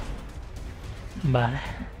 Vale.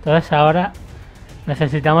 Entonces ahora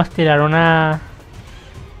necesitamos tirar una...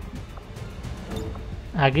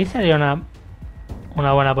 Aquí sería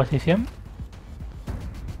una buena posición.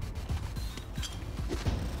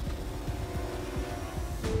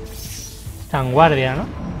 Está en guardia, ¿no?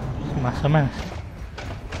 Más o menos.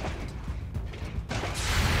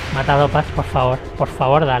 Matado Paz, por favor. Por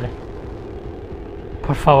favor, dale.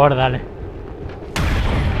 Por favor, dale.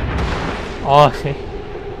 Oh, sí.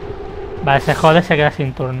 Vale, se jode, se queda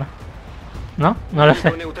sin turno. ¿No? No lo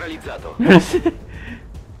sé. No lo sé.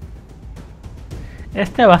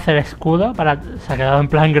 Este va a hacer escudo para... Se ha quedado en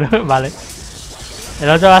plan... Vale. El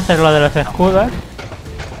otro va a hacer lo de los escudos.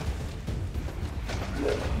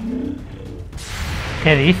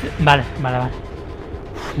 ¿Qué dice? Vale, vale, vale.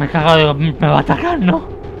 Uf, me he cagado, digo, me va a atacar, ¿no?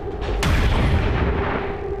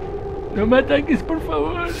 No me ataques, por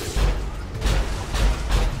favor.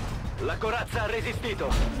 La corazza ha resistido.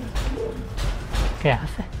 ¿Qué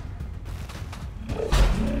hace?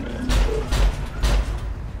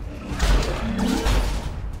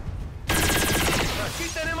 Aquí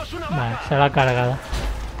tenemos una Vale, baja. se la ha cargado.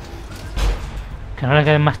 Que no le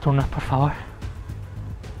queden más turnos, por favor.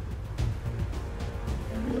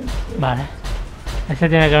 Vale. Este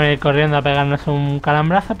tiene que venir corriendo a pegarnos un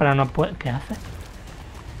calambrazo, pero no puede... ¿Qué hace?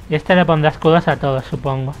 Y este le pondrá escudos a todos,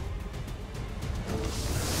 supongo.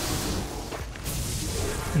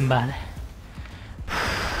 Vale.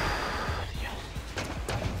 Uf, Dios.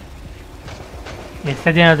 Y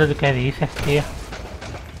este tiene otro... ¿Qué dices, tío?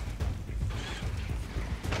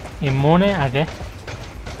 ¿Inmune a qué?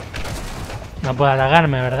 No puedo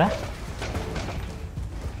halagarme, ¿verdad?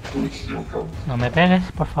 No me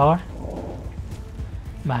pegues, por favor.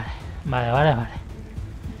 Vale, vale, vale, vale.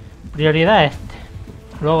 Prioridad este.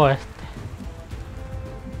 Luego este.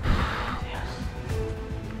 Uf, Dios.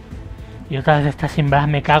 Y otra vez está sin balas.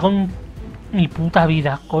 Me cago en mi puta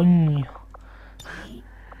vida, coño.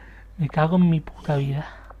 Me cago en mi puta vida.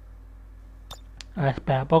 A ver,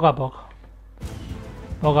 espera, poco a poco.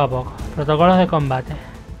 Poco a poco. Protocolos de combate.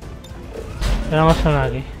 Tenemos uno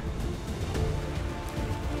aquí.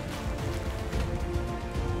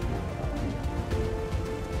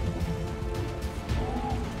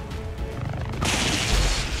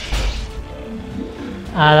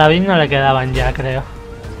 A David no le quedaban ya, creo.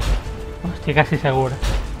 Estoy casi seguro.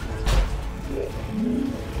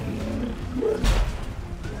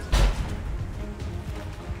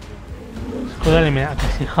 Escudo eliminado, que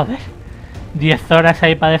sí, joder. 10 horas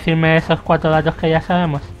ahí para decirme esos 4 datos que ya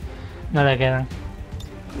sabemos. No le quedan.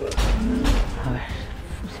 A ver,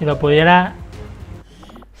 si lo pudiera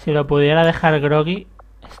dejar groggy,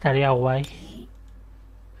 estaría guay.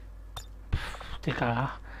 Estoy cagado.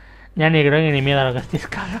 Ya ni groggy ni miedo a lo que estoy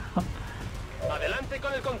cagado. Adelante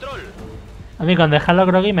con el control. A mí con dejarlo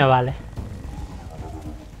groggy me vale.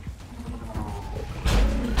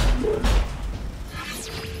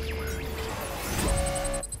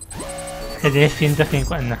 Que tiene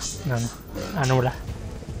 150. No. Anula.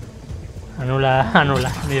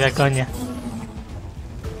 Anula. Ni de coña.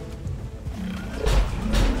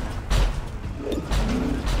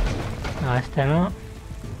 No, este no.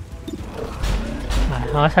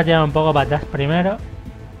 Vale, vamos a tirar un poco para atrás primero.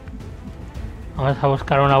 Vamos a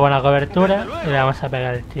buscar una buena cobertura y le vamos a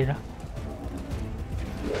pegar el tiro.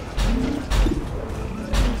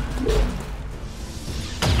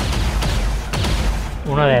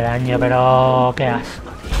 Uno de daño, pero qué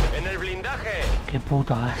asco, tío. En el blindaje. Qué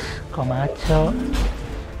puto asco, macho.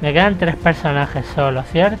 Me quedan 3 personajes solo,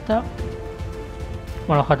 ¿cierto?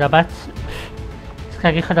 Bueno, JPath. Es que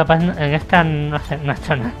aquí JPath en esta no ha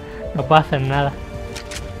hecho nada. No puedo hacer nada.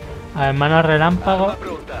 A ver, mano relámpago.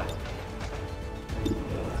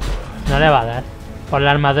 No le va a dar. Por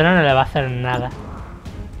la armadura no le va a hacer nada.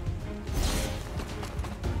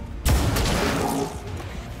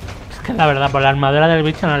 Es que la verdad, por la armadura del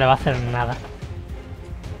bicho no le va a hacer nada.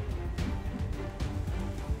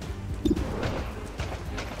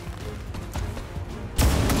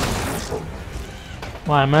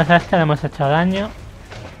 Bueno, al menos a este le hemos hecho daño.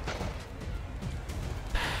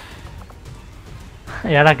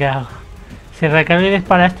 ¿Y ahora qué hago? Si recargo y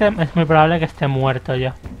disparo a este, es muy probable que esté muerto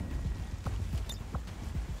yo.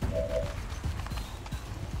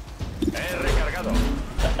 He recargado.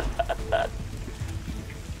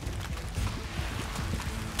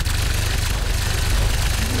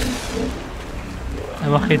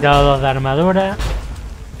 Hemos quitado 2 de armadura.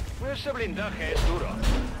 Ese blindaje es duro.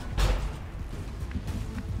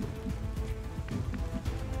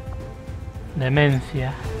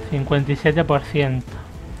 Demencia, 57%.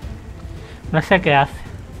 No sé qué hace.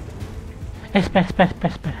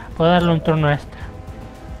 Espera. Puedo darle un turno extra.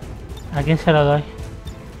 ¿A quién se lo doy?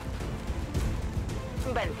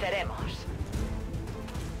 Venceremos.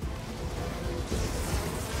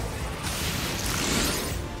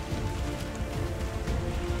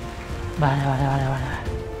 Vale.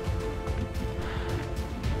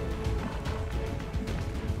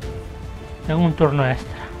 Tengo un turno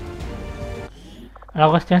extra. La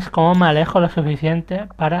cuestión es cómo me alejo lo suficiente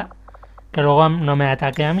para que luego no me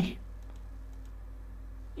ataque a mí.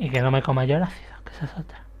 Y que no me coma yo el ácido, que esa es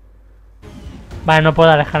otra. Vale, no puedo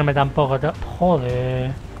alejarme tampoco.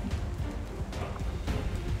 Joder.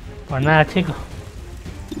 Pues nada, chicos.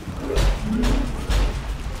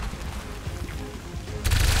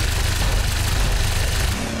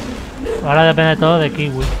 Ahora depende todo de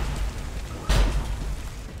Kiwi.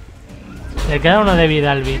 Le queda uno de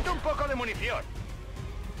vida al bicho. Un poco de munición.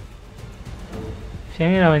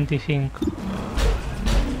 100 y 95.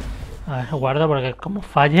 A ver, guardo porque como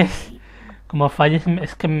falles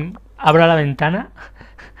es que abro la ventana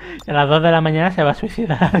y a las 2 de la mañana se va a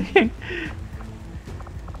suicidar alguien.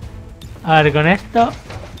 A ver, con esto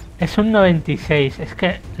es un 96. Es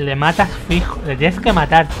que le matas fijo. Le tienes que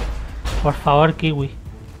matar. Por favor, Kiwi.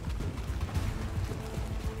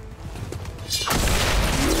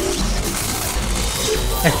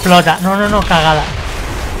 Explota. No, cagada.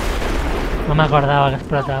 No me acordaba que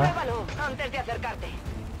explotaba. Compruébalo antes de acercarte.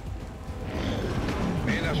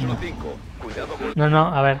 Mena solo 5. Cuidado con... No,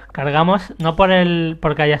 a ver, cargamos no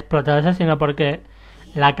porque haya explotado eso, sino porque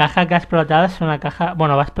la caja que ha explotado es una caja...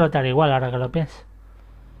 Bueno, va a explotar igual ahora que lo pienso.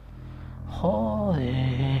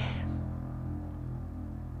 Joder.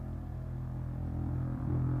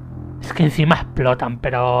 Es que encima explotan,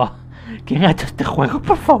 pero... ¿Quién ha hecho este juego,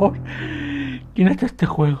 por favor? ¿Quién ha hecho este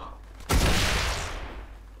juego?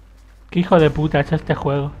 ¿Qué hijo de puta ha hecho este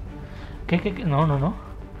juego? ¿Qué? No.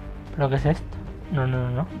 ¿Pero qué es esto?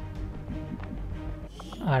 No.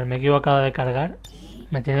 A ver, me he equivocado de cargar.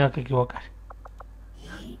 Me he tenido que equivocar.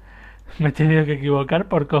 Me he tenido que equivocar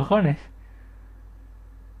por cojones.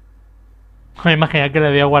 Me imagino que le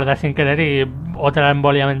voy a guardar sin querer y otra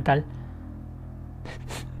embolia mental.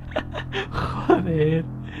 Joder.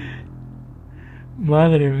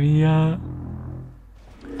 Madre mía.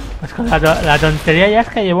 Pues con la tontería ya es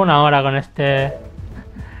que llevo una hora con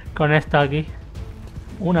esto aquí.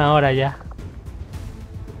 1 hora ya.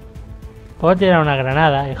 Puedo tirar una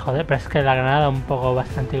granada y joder, pero es que la granada un poco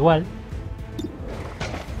bastante igual.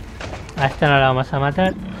 A este no lo vamos a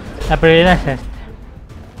matar. La prioridad es este.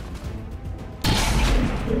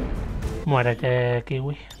 Muérete,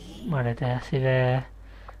 Kiwi. Muérete, así de...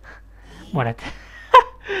 Muérete.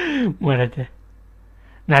 Muérete.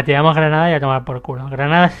 Nada, tiramos granada y a tomar por culo.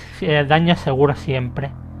 Granadas, daño seguro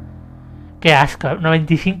siempre. Qué asco,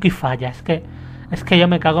 95 y falla. Es que yo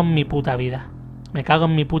me cago en mi puta vida. Me cago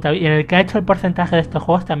en mi puta vida. Y en el que ha hecho el porcentaje de estos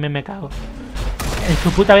juegos también me cago. En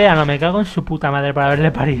su puta vida no, me cago en su puta madre por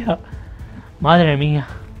haberle parido. Madre mía.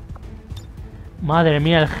 Madre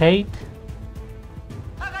mía el hate.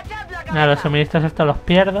 Nada, los suministros estos los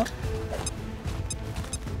pierdo.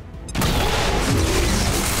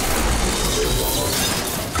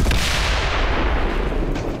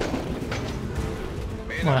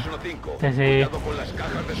 Bueno, Cuidado con las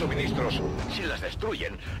cajas de suministros. Si las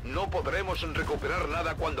destruyen, no podremos recuperar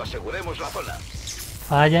nada cuando aseguremos la zona.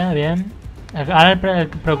 Falla, bien. Ahora el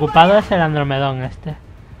preocupado es el andromedón este.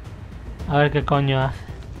 A ver qué coño hace.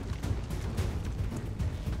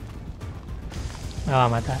 Me va a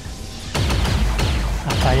matar.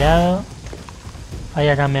 Ha fallado.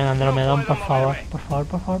 Falla también Andromedón, por favor. Por favor,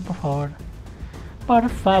 por favor, por favor. Por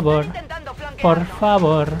favor. Por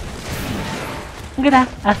favor.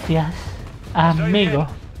 Gracias, amigo.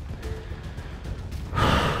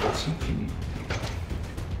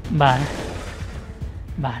 Vale.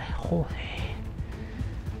 Vale, joder.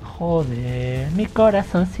 Joder. Mi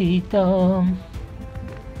corazoncito.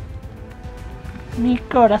 Mi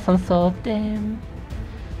corazonzote.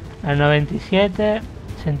 Al 97,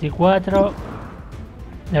 64.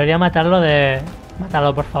 Debería matarlo de...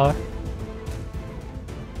 Mátalo, por favor.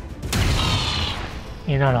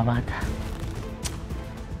 Y no lo mata.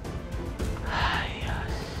 Ay, Dios.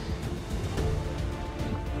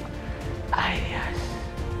 Ay, Dios.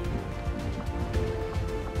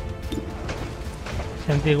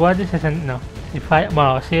 64 y 60... No. Si falla...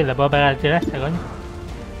 Bueno, sí, le puedo pegar el tiro a este, coño.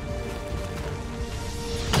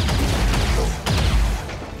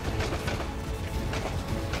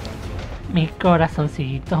 Mi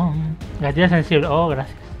corazoncito. Gatillo sensible. Oh,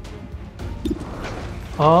 gracias.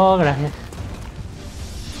 Oh, gracias.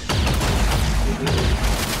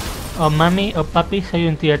 Oh, mami, oh, papi, soy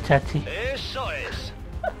un tío chachi. Eso es.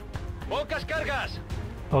 Pocas cargas.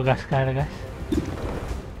 Pocas cargas.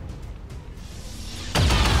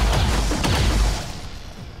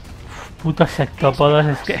 Putos sectópodos,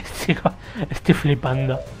 es que, chico, estoy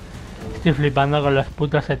flipando. Estoy flipando con los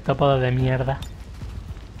putos sectópodos de mierda.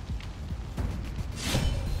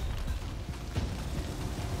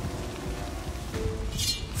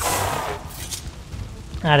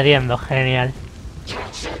 Ardiendo, genial.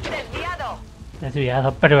 Desviado.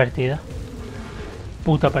 Desviado, pervertido.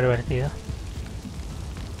 Puto pervertido.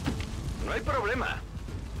 No hay problema.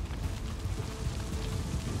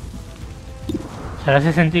 Solo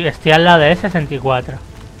estoy al lado de E64.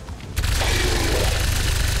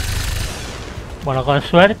 Bueno, con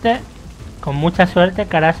suerte, con mucha suerte,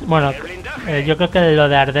 caras. Bueno, yo creo que lo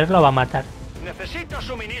de arder lo va a matar. Necesito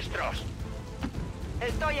suministros.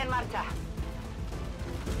 Estoy en marcha.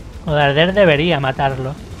 Lo de arder debería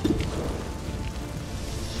matarlo.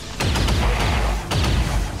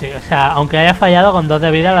 Sí, o sea, aunque haya fallado con 2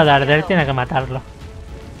 de vida, lo de arder tiene que matarlo.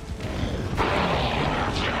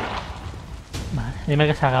 Vale, dime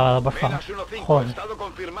que se ha acabado, por favor. Joder. Estado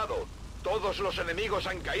confirmado. Todos los enemigos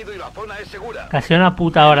han caído y la zona es segura. Casi una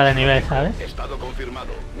puta hora de nivel, ¿sabes? Estado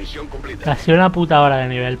confirmado. Misión cumplida. Casi una puta hora de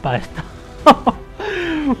nivel para esto.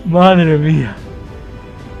 Madre mía.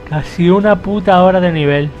 Casi una puta hora de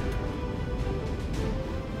nivel.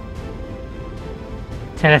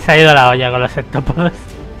 Se les ha ido la olla con los sectópodos.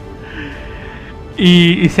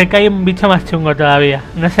 Y sé que hay un bicho más chungo todavía.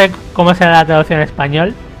 No sé cómo será la traducción en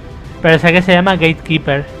español, pero sé que se llama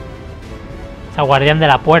Gatekeeper. O sea, guardián de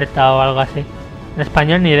la puerta o algo así. En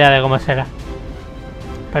español ni idea de cómo será.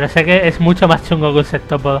 Pero sé que es mucho más chungo que un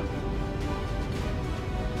sectópodo.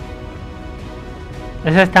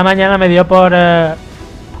 Eso esta mañana me dio por...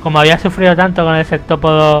 como había sufrido tanto con el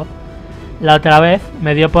sectópodo la otra vez,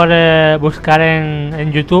 me dio por buscar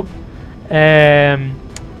en YouTube The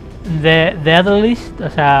Deadliest, o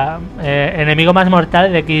sea, enemigo más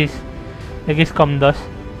mortal de Xcom 2.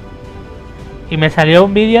 Y me salió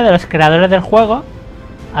un vídeo de los creadores del juego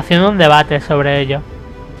haciendo un debate sobre ello.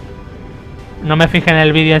 No me fijé en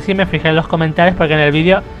el vídeo en sí, me fijé en los comentarios, porque en el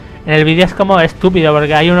vídeo es como estúpido,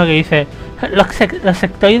 porque hay uno que dice los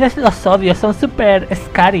sectoides los odio, son super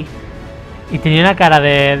scary. Y tenía una cara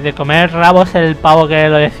de comer rabos el pavo que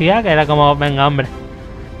lo decía, que era como, venga hombre,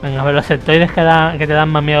 Venga, a ver, los sectoides que te dan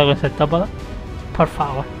más miedo que un sectópodo. Por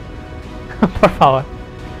favor. Por favor.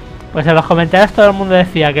 Pues en los comentarios todo el mundo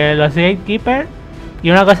decía que los Gatekeeper y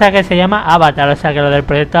una cosa que se llama Avatar. O sea que lo del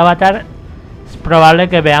proyecto Avatar es probable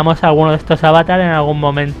que veamos alguno de estos Avatar en algún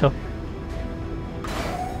momento.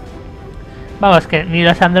 Vamos, que ni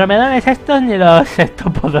los andromedones estos ni los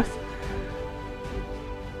sectópodos.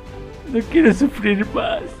 No quiero sufrir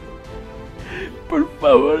más. Por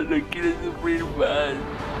favor, no quiero sufrir más.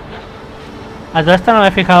 A todo esto no me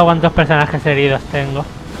he fijado cuántos personajes heridos tengo.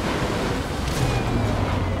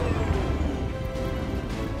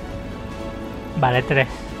 Vale, 3.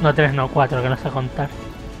 No, 3 no, 4, que no sé contar.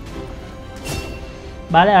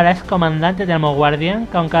 Vale, ahora es comandante, tenemos guardián.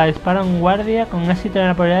 Con cada disparo un guardia, con éxito en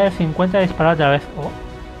la probabilidad de 50 de disparar otra vez. Oh.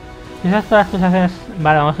 Si usas todas tus acciones...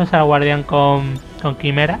 Vale, vamos a usar guardián con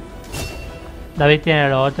quimera. David tiene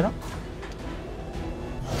lo otro.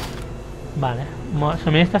 Vale.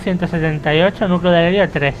 Suministro 178, núcleo de helio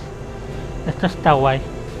 3. Esto está guay.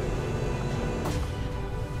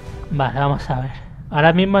 Vale, vamos a ver.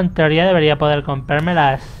 Ahora mismo en teoría debería poder comprarme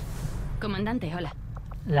las... Comandante, hola.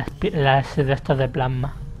 Las de estos de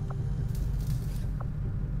plasma.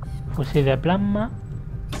 Fusil de plasma.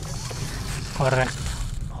 Correcto.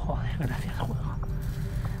 Joder, gracias, juego.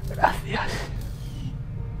 Gracias.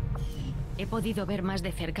 He podido ver más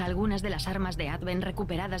de cerca algunas de las armas de Advent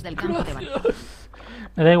recuperadas del campo de batalla.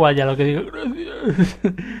 Me da igual ya lo que digo, gracias.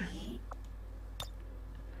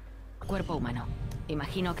 Cuerpo humano.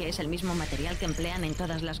 Imagino que es el mismo material que emplean en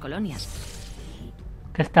todas las colonias.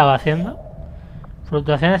 ¿Qué estaba haciendo?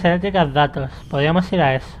 Fluctuaciones eléctricas, datos. Podríamos ir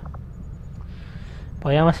a eso.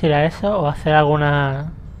 Podríamos ir a eso o hacer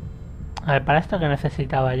alguna... A ver, para esto que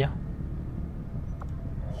necesitaba yo.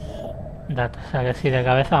 Datos, o sea que sí, de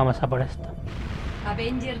cabeza vamos a por esto.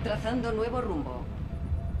 Avenger trazando nuevo rumbo.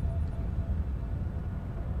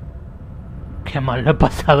 Qué mal lo he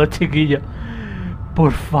pasado, chiquillo.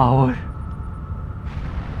 Por favor.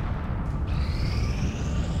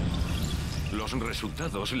 Los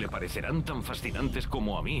resultados le parecerán tan fascinantes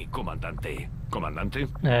como a mí, comandante. ¿Comandante?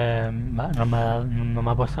 No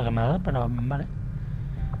me ha puesto que me ha dado, pero vale.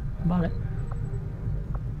 Vale.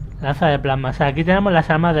 Lanza de plasma. O sea, aquí tenemos las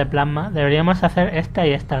armas de plasma. Deberíamos hacer esta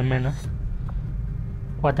y esta al menos.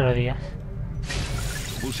 4 días.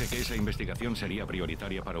 Puse que esa investigación sería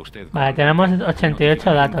prioritaria para usted. Vale, tenemos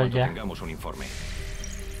 88 datos ya. Tengamos un informe.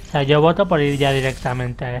 O sea, yo voto por ir ya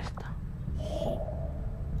directamente a esto.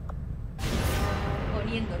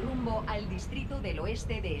 Poniendo rumbo al distrito del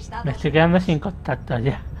oeste de Estados Me estoy quedando sin contactos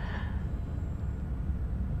ya.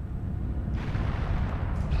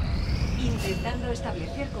 Intentando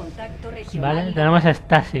establecer contacto regional. Vale, tenemos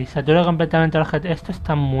estasis. Satura completamente el objetivo. Esto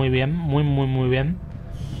está muy bien, muy bien.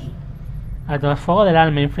 Átomos fuego del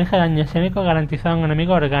alma. Inflige daño escénico garantizado a un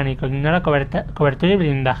enemigo orgánico. Ignora cobertura y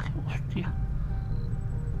blindaje. Hostia.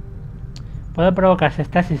 Puede provocarse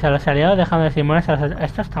estasis a los aliados dejándoles inmunes a los...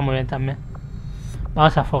 Esto está muy bien también.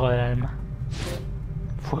 Vamos a fuego del alma.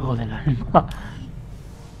 Fuego del alma.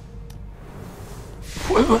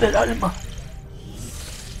 Fuego del alma.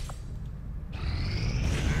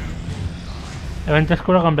 Evento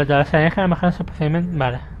oscuro completo. Las alienígenas mejoran su procedimiento.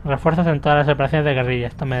 Vale. Refuerzos en todas las operaciones de guerrilla.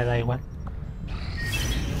 Esto me da igual.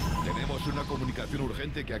 Tenemos una comunicación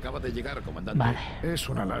urgente que acaba de llegar, comandante. Vale. Es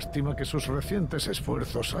una lástima que sus recientes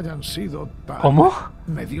esfuerzos hayan sido tan... ¿Cómo?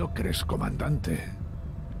 mediocres, comandante.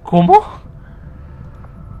 ¿Cómo?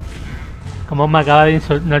 ¿Cómo me acaba de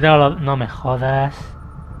insultar? No tengo los... No me jodas.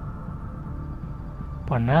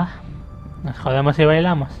 Pues nada. Nos jodemos y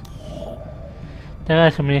bailamos. Entrega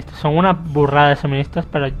de suministros. Son una burrada de suministros,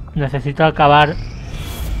 pero necesito acabar...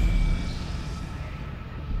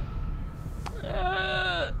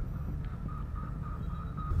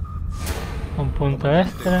 Un punto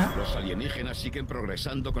extra. Los alienígenas siguen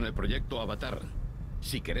progresando con el proyecto Avatar.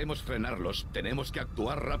 Si queremos frenarlos, tenemos que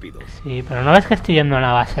actuar rápido. Sí, pero no ves que estoy yendo a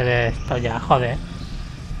la base de esto ya, joder.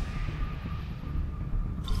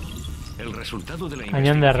 El resultado de la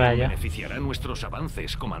Cañón de investigación rayo. beneficiará nuestros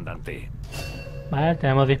avances, comandante. Vale,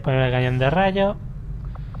 tenemos disponible el cañón de rayo.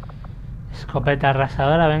 Escopeta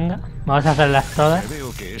arrasadora, venga. Vamos a hacerlas todas.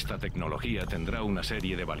 Preveo que esta tecnología tendrá una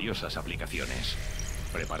serie de valiosas aplicaciones.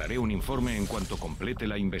 Prepararé un informe en cuanto complete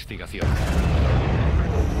la investigación.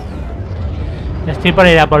 Estoy por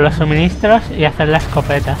ir a por los suministros y hacer la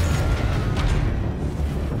escopeta.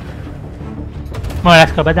 Bueno, la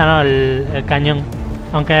escopeta no, el cañón.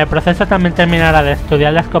 Aunque en el proceso también terminará de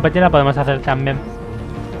estudiar la escopeta y la podemos hacer también.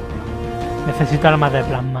 Necesito armas de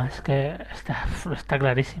plasma, es que está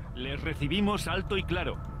clarísimo. Les recibimos alto y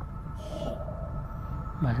claro.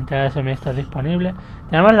 Vale, entrega de suministros disponible.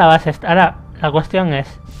 Tenemos la base. Ahora, La cuestión es...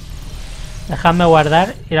 Dejadme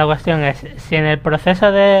guardar. Y la cuestión es... Si en el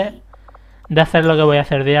proceso de hacer lo que voy a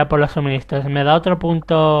hacer, de ir a por los suministros, me da otro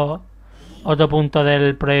punto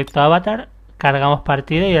del proyecto Avatar, cargamos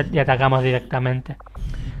partida y atacamos directamente.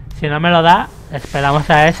 Si no me lo da, esperamos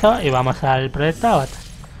a eso y vamos al proyecto Avatar.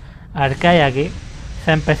 A ver qué hay aquí.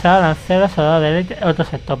 Se ha empezado, lancero, soldado de élite, otro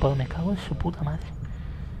sectópodo. Me cago en su puta madre.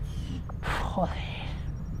 Uf, joder.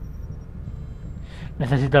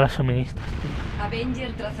 Necesito los suministros, tío.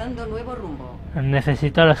 Avenger trazando nuevo rumbo.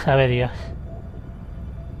 Necesito lo sabe Dios.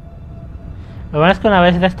 Lo bueno es que una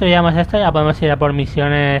vez destruyamos esto ya podemos ir a por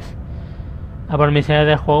misiones. A por misiones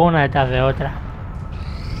del juego una detrás de otra.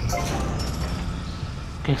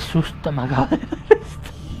 Qué susto me acabo de dar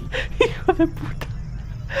esto. Hijo de puta.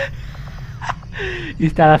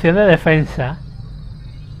 Instalación de defensa.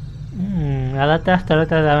 Adapta las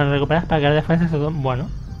torretas de recuperadas para crear defensas. Bueno.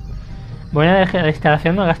 Buena energía. La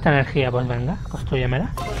instalación no gasta energía. Pues venga,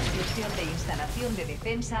 construyemela. Construcción de instalación de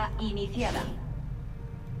defensa iniciada.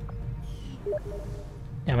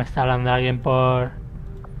 Ya me está hablando alguien por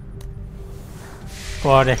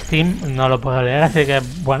Steam. No lo puedo leer, así que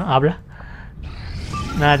bueno, habla.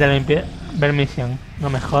 Nada te lo impide. Ver misión. No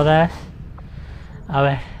me jodas. A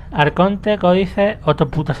ver. Arconte, códice. Otro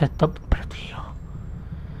puto stop. Pero tío.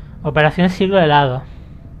 Operación siglo helado.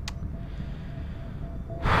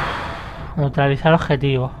 Neutralizar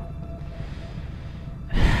objetivo.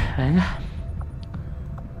 Venga.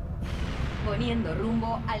 Poniendo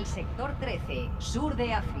rumbo al sector 13, sur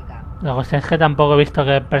de África. La cuestión es que tampoco he visto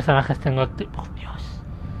qué personajes tengo activos. Oh, Dios.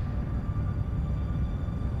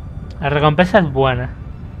 La recompensa es buena.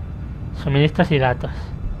 Suministros y datos.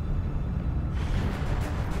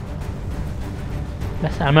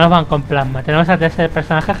 Al menos van con plasma. Tenemos a 3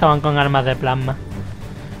 personajes que van con armas de plasma.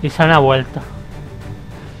 Y se han vuelto.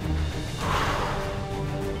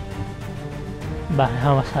 Vale,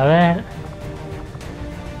 vamos a ver.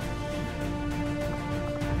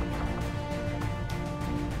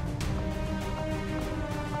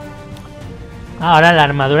 Ahora la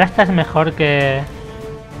armadura esta es mejor que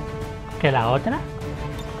la otra.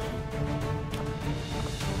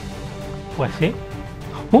 Pues sí.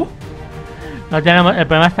 No tenemos, el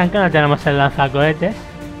problema está en que no tenemos el lanzacohetes.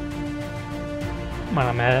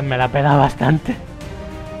 Bueno, me la pela bastante.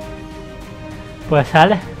 Pues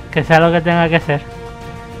sale, que sea lo que tenga que ser.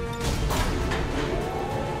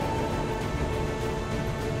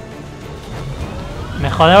 Me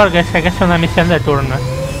jode porque sé que es una misión de turnos.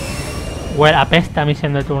 Huele, apesta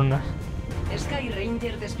misión de turnos. Sky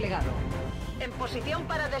Ranger desplegado. En posición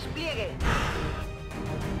para despliegue.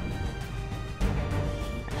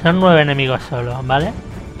 Son 9 enemigos solo, ¿vale?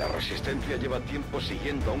 La resistencia lleva tiempo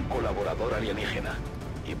siguiendo a un colaborador alienígena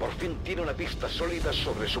y por fin tiene una pista sólida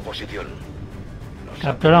sobre su posición. Nos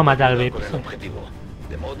Captura o mata al VIP. con el objetivo,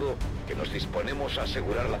 de modo que nos disponemos a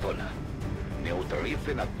asegurar la zona.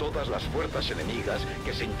 Neutralicen a todas las fuerzas enemigas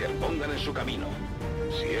que se interpongan en su camino.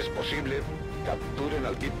 Si es posible, capturen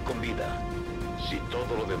al VIP con vida. Si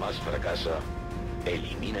todo lo demás fracasa,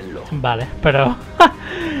 elimínenlo. Vale, pero...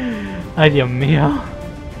 Ay, Dios mío.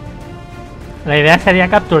 La idea sería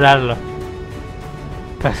capturarlo.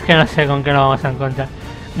 Pero es que no sé con qué lo vamos a encontrar.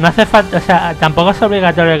 No hace falta... O sea, tampoco es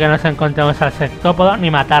obligatorio que nos encontremos al sectópodo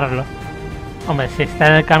ni matarlo. Hombre, si está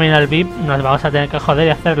en el camino al VIP, nos vamos a tener que joder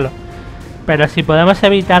y hacerlo. Pero si podemos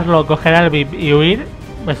evitarlo, coger al VIP y huir,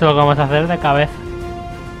 eso es lo que vamos a hacer de cabeza.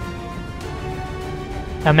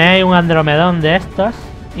 También hay un andromedón de estos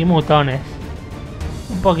y mutones.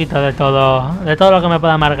 Un poquito de todo. De todo lo que me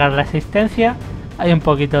pueda amargar la existencia, hay un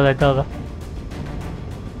poquito de todo.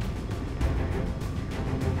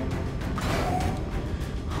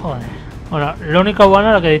 Joder. Bueno, lo único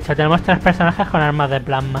bueno, lo que he dicho, tenemos 3 personajes con armas de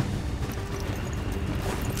plasma.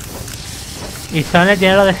 Y Sone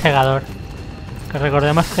tiene lo de segador. Que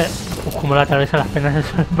recordemos que... como lo atraviesa las penas del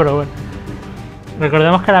suelo, pero bueno.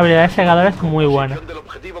 Recordemos que la habilidad de segador es muy buena.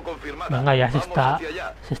 Venga, ya se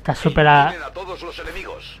está súper a...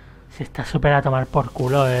 Se está súper a tomar por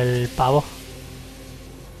culo el pavo.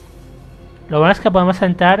 Lo bueno es que podemos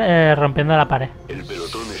entrar rompiendo la pared. El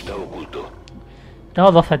pelotón está oculto.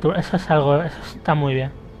 Tengo 12 turnos, eso es algo... Eso está muy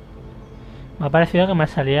bien. Me ha parecido que me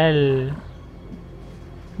salía el...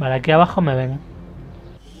 Vale, aquí abajo me ven.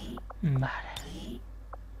 Vale.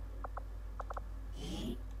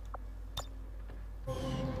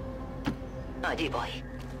 Allí voy.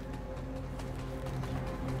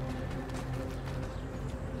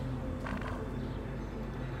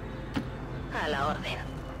 A la orden.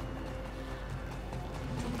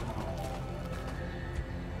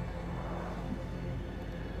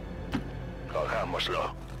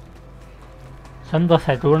 Hagámoslo. Son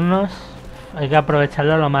 12 turnos. Hay que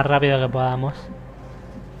aprovecharlo lo más rápido que podamos.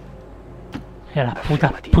 Y a las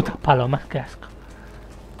putas palomas, qué asco.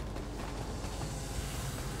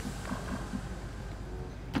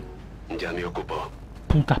 Ya me ocupo.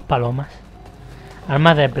 Putas palomas.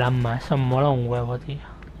 Armas de plasma, eso mola un huevo, tío.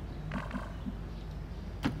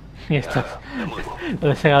 Y estos.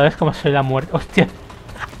 Los segadores como soy la muerte. Hostia.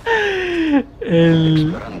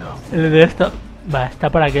 El de esto. Va, está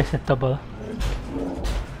por aquí ese estópodo.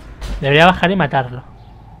 Debería bajar y matarlo.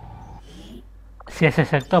 Si es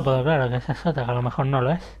ese octópodo, claro, que esa es otra, que a lo mejor no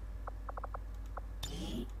lo es.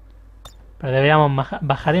 Pero deberíamos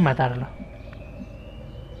bajar y matarlo.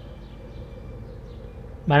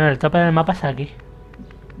 Bueno, el tope del mapa es aquí.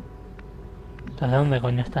 Entonces, ¿dónde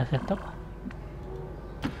coño está ese tope?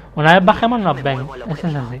 Una vez bajemos nos ven, eso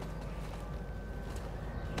es así.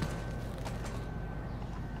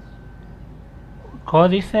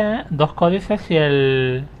 Códice, 2 códices y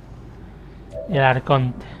el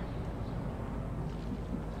arconte.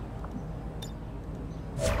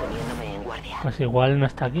 Poniéndome en guardia. Pues igual no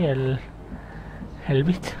está aquí el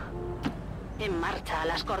bicho. En marcha a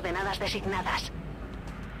las coordenadas designadas.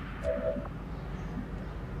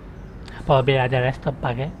 Puedo piratear esto,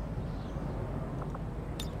 ¿para qué?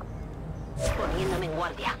 Poniéndome en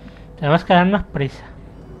guardia. Tenemos que darnos prisa.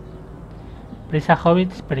 Prisa,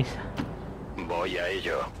 hobbits, prisa. Voy a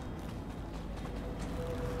ello.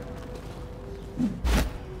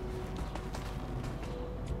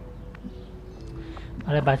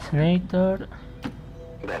 Vale, Vaccinator.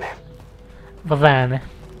 Bene. Bene.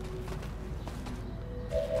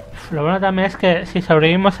 Lo bueno también es que si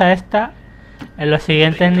sobrevivimos a esta, en los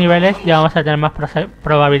siguientes niveles ya vamos a tener más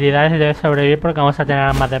probabilidades de sobrevivir porque vamos a tener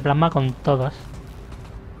armas de plasma con todos.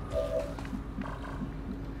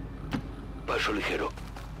 Paso ligero.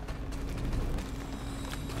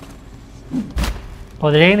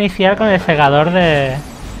 Podría iniciar con el segador de...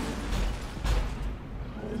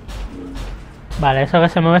 Vale, eso que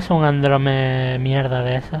se mueve es un androme mierda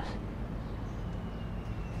de esas.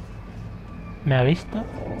 ¿Me ha visto? No,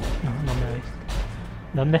 no me ha visto.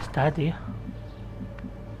 ¿Dónde está, tío?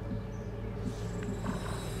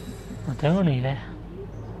 No tengo ni idea.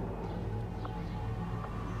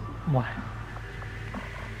 Bueno.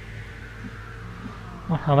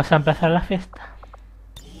 Bueno, vamos a empezar la fiesta.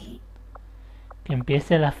 Que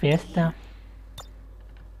empiece la fiesta.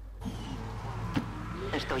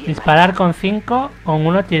 Disparar con 5, con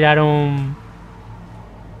 1 tirar una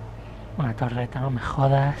torreta, no me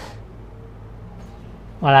jodas.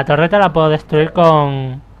 Bueno, la torreta la puedo destruir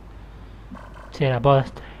con... Sí, la puedo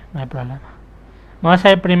destruir, no hay problema. Vamos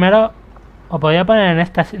a ir primero... O podría poner en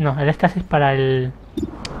éxtasis... No, el éxtasis para el...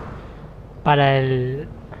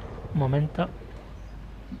 Un momento.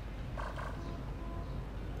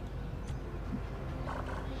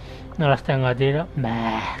 No los tengo a tiro.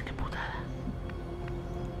 Bah, qué putada.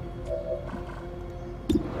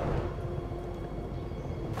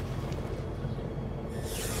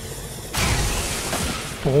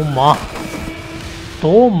 Toma.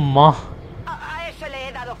 Toma. A ese le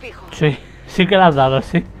he dado fijo. Sí, sí que le has dado,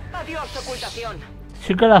 sí. Adiós, ocultación.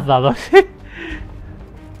 Sí que le has dado, sí.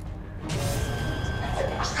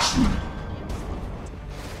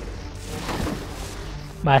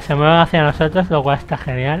 Vale, se mueven hacia nosotros, lo cual está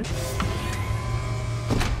genial.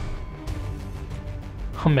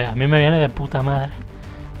 Hombre, a mí me viene de puta madre.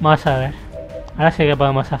 Vamos a ver. Ahora sí que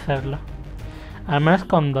podemos hacerlo. Al menos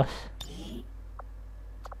con 2.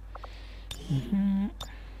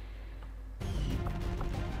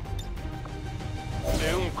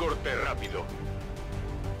 De un corte rápido.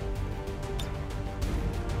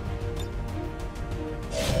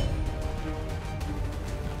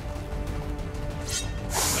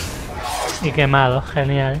 Y quemado,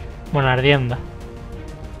 genial. Bueno, ardiendo.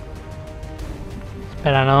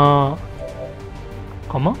 Espera, no...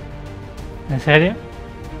 ¿Cómo? ¿En serio?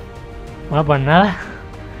 Bueno, pues nada.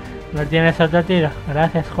 No tienes otro tiro.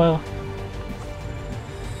 Gracias, juego.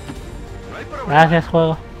 Gracias,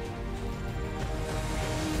 juego.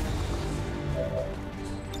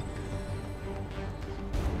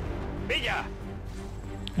 ¡Pilla!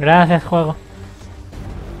 Gracias, juego.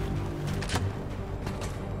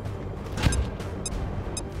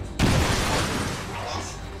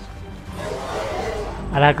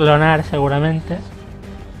 Para clonar, seguramente.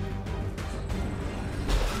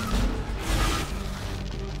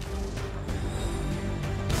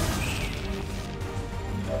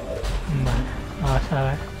 Vale, vamos a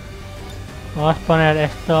ver. Vamos a poner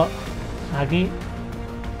esto aquí.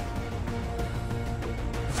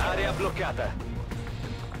 Área bloqueada.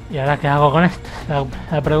 ¿Y ahora qué hago con esto?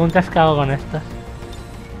 La pregunta es qué hago con estos.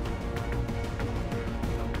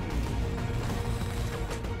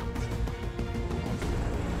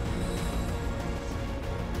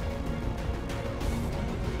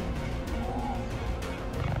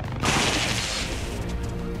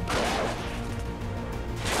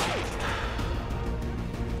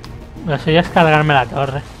 Lo suyo es cargarme la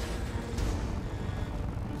torre.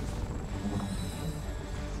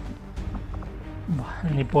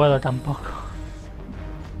 Buah, ni puedo tampoco.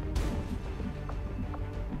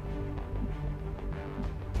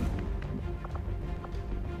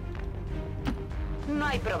 No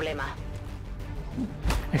hay problema.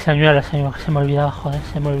 El señuelo, que se me olvidaba, joder,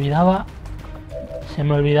 se me olvidaba. Se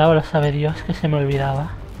me olvidaba, lo sabe Dios que se me olvidaba.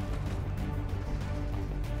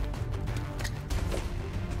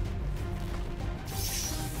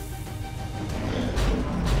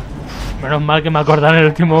 Menos mal que me acordaba en el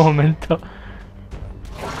último momento.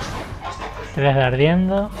 3 de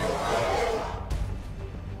ardiendo.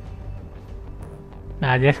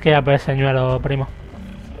 Nada, tienes que ir a por el señuelo, primo.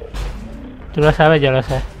 Tú lo sabes, yo lo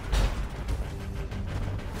sé.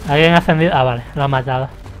 ¿Alguien ha ascendido? Ah, vale, lo ha matado.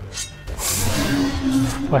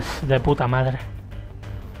 Pues de puta madre.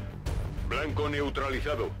 Blanco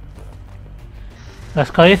neutralizado.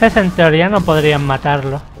 Los códices en teoría no podrían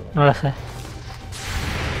matarlo. No lo sé.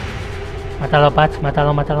 Mátalo, Patch,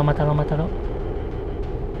 mátalo.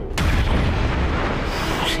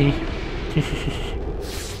 Sí. Sí.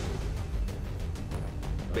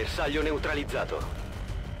 Bersaglio neutralizado.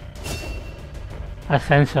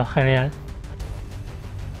 Ascenso, genial.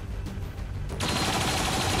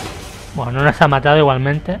 Bueno, no nos ha matado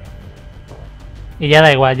igualmente. Y ya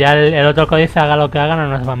da igual, ya el otro códice haga lo que haga, no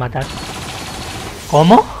nos va a matar.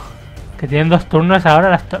 ¿Cómo? Que tienen 2 turnos ahora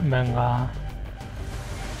las venga.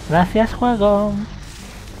 Gracias, juego.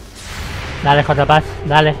 Dale, JPass,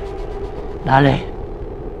 dale.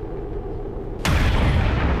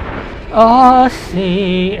 Oh,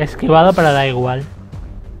 sí. Esquivado, pero da igual.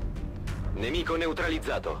 Nemico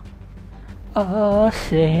neutralizado. Oh,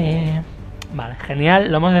 sí. Vale,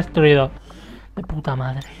 genial, lo hemos destruido. De puta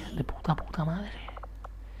madre, de puta madre.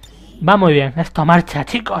 Va muy bien, esto marcha,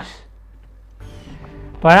 chicos.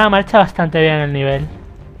 Por ahora marcha bastante bien el nivel.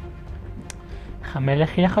 Déjame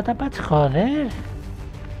elegir a JPatch, joder.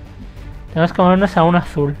 Tenemos que movernos a un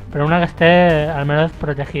azul, pero una que esté al menos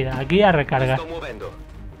protegida. Aquí a recargar.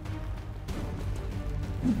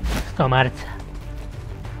 Esto marcha.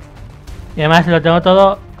 Y además lo tengo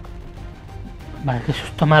todo... Vale, qué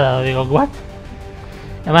susto me ha dado, digo, ¿what?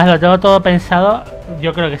 Además lo tengo todo pensado.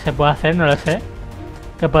 Yo creo que se puede hacer, no lo sé.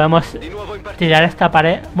 Que podemos tirar esta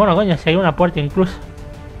pared. Bueno, coño, si hay una puerta incluso.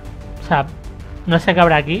 O sea, no sé qué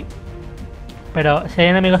habrá aquí. Pero si hay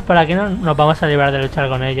enemigos por aquí no nos vamos a librar de luchar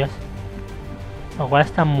con ellos. Lo cual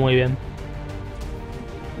está muy bien.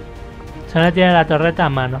 Solo tiene la torreta a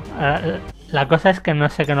mano. La cosa es que no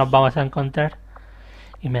sé qué nos vamos a encontrar.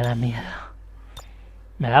 Y me da miedo.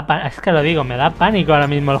 Es que lo digo, me da pánico ahora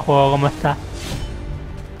mismo el juego como está.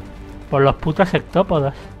 Por los putos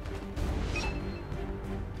hectópodos.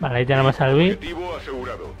 Vale, ahí tenemos al VIP. Objetivo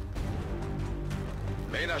asegurado.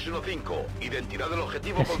 Menas 1-5. Identidad del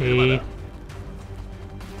objetivo Que confirmada. sí.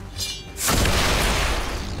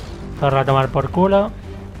 Zorra a tomar por culo.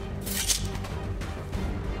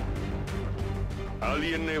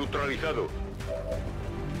 Alien neutralizado.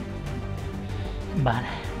 Vale.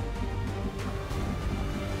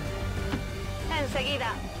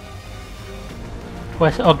 Enseguida.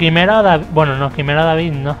 Pues o Quimera o David. Bueno, no, Quimera o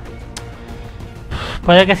David no.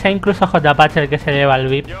 Puede que sea incluso JPatch el que se lleva al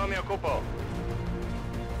VIP. Yo me ocupo.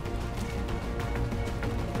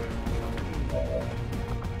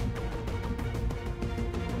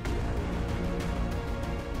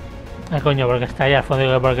 Ah, coño, porque está ahí al fondo.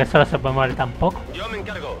 Digo, porque esto no se puede mover tampoco. Yo me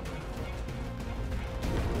encargo.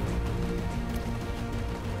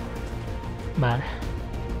 Vale.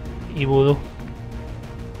 Y Voodoo.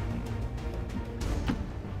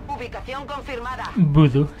 Ubicación confirmada.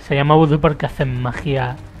 Voodoo. Se llama Voodoo porque hacen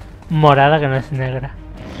magia morada que no es negra.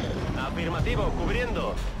 Afirmativo,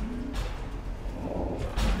 cubriendo.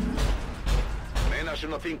 Menas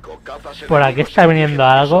 1-5. Cazas Por aquí enemigos está viniendo en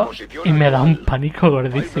su algo posición y me da un habitual. pánico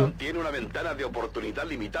gordísimo. Python tiene una ventana de oportunidad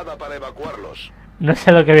limitada para evacuarlos. No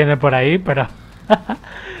sé lo que viene por ahí, pero...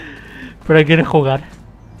 pero quiere jugar.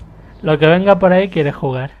 Lo que venga por ahí quiere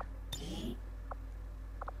jugar.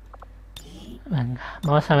 Venga,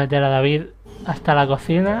 vamos a meter a David hasta la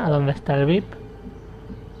cocina, a donde está el VIP.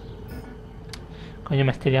 Coño,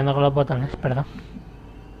 me estoy liando con los botones, perdón.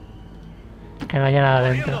 Que no haya nada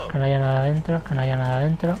dentro, que no haya nada dentro, que no haya nada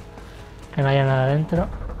dentro. Que no haya nada dentro.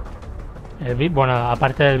 El VIP, bueno,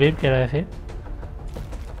 aparte del VIP, quiero decir.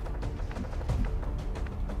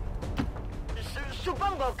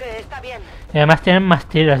 Supongo que está bien. Y además tienen más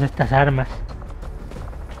tiros estas armas.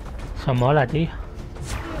 Eso mola, tío.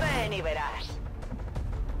 Ven y verás.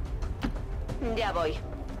 Ya voy.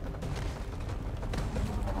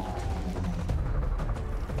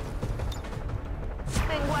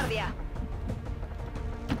 En guardia.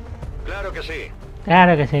 Claro que sí.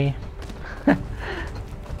 Claro que sí.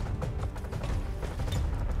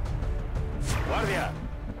 Guardia.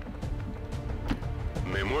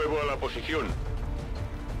 Me muevo a la posición.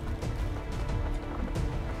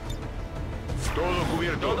 Todo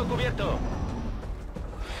cubierto. Todo cubierto.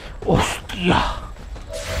 ¡Hostia!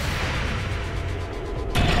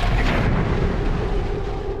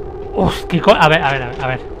 Hostia, a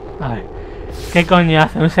ver. ¿Qué coño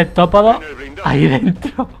hace un septópodo ahí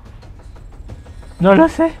dentro? No lo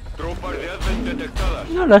sé. Tropas de Advent detectadas.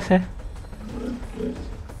 No lo sé.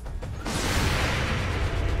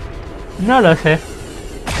 No lo sé.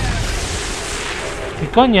 ¿Qué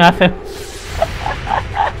coño hace? Ese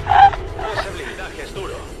blindaje es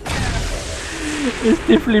duro.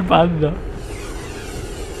 Estoy flipando.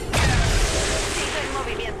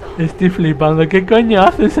 Estoy flipando. ¿Qué coño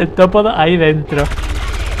hace un septópodo ahí dentro?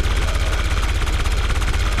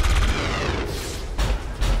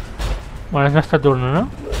 Bueno, es nuestro turno, ¿no?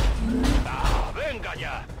 Ah, venga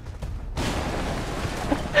ya.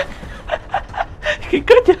 ¿Qué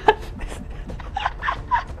coño haces?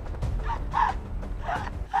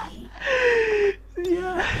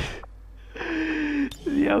 Dios.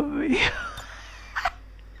 Dios mío.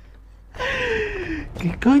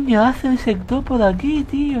 ¿Qué coño hace un septópodo aquí,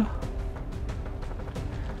 tío?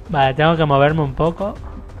 Vale, tengo que moverme un poco.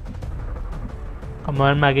 Con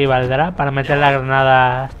moverme aquí valdrá para meter la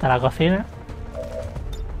granada hasta la cocina.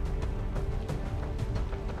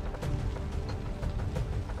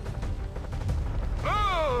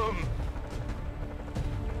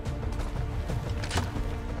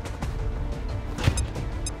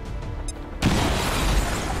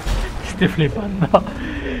 Estoy flipando.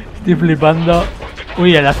 Estoy flipando.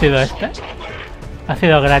 Uy, el ácido este.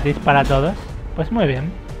 Ácido gratis para todos. Pues muy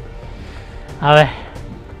bien. A ver.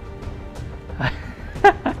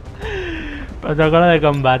 Protocolo de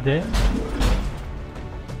combate.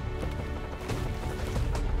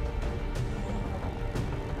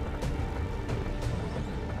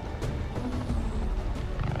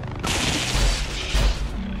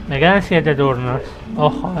 Me quedan 7 turnos.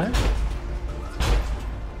 Ojo,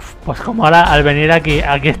 Pues como ahora al venir aquí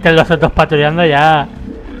estén los otros patrullando ya...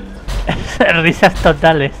 risas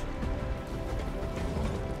totales.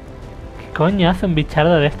 ¿Qué coño hace un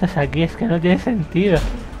bichardo de estos aquí? Es que no tiene sentido.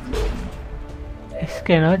 Es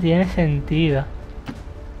que no tiene sentido.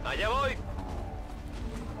 Allá voy.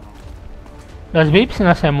 Los VIPs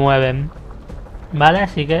no se mueven. Vale,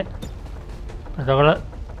 así que... protocolo...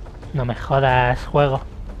 No me jodas, juego.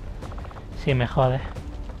 Sí, me jode.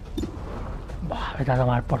 Buah, vete a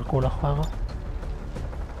tomar por culo, juego.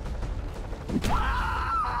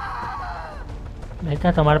 Vete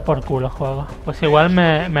a tomar por culo, juego. Pues igual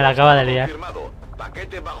me la acaba de liar.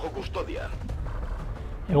 Paquete bajo custodia.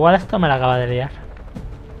 Igual esto me la acaba de liar.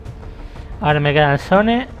 Ahora me quedan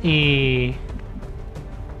Sone y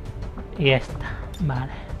esta.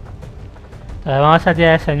 Vale. Entonces vamos a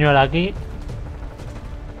tirar el señuelo aquí.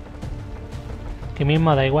 Aquí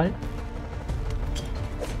mismo da igual.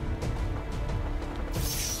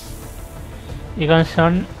 Y con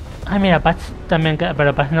Son... Ay, mira, Patch también queda...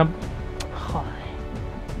 Pero Patch no... Joder.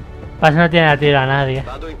 Patch no tiene a tiro a nadie.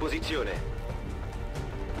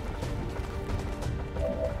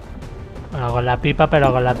 Bueno, con la pipa,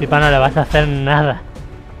 pero con la pipa no le vas a hacer nada.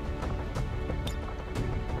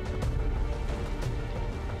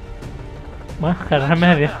 Bueno, qué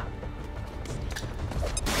remedio.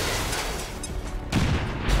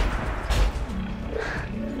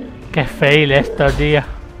 Qué fail esto, tío.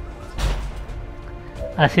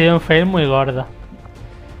 Ha sido un fail muy gordo.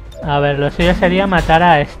 A ver, lo suyo sería matar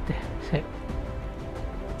a este. Sí.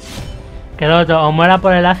 Que el otro o muera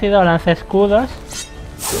por el ácido o lance escudos.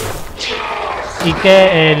 Y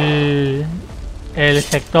que el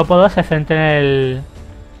sectópodo se centre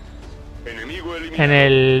en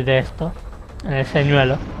el de esto. En el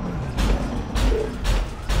señuelo.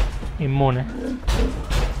 Inmune.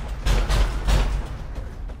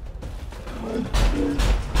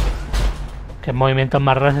 ¿Qué movimientos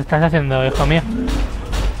más raros estás haciendo, hijo mío?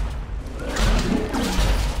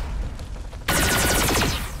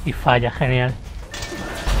 Y falla, genial.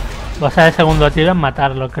 Vas a dar el segundo tiro en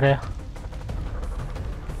matarlo, creo.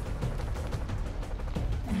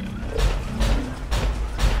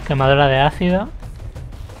 Quemadura de ácido.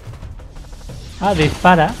 Ah,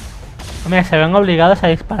 dispara. Mira, se ven obligados a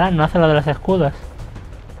disparar, no hace lo de los escudos.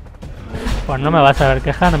 Pues no me vas a ver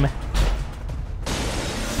quejarme.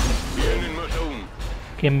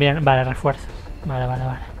 ¿Quién viene? Vale, refuerzos. Vale.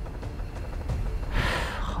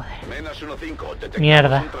 Joder.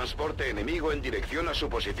 Mierda.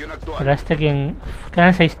 Pero este quien...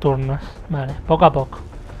 Quedan 6 turnos. Vale, poco a poco.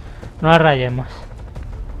 No la rayemos.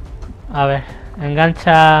 A ver,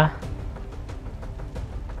 engancha...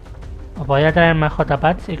 O podría traerme a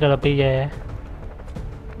J-Patch y que lo pille...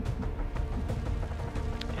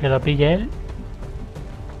 Que lo pille él.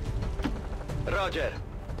 Roger.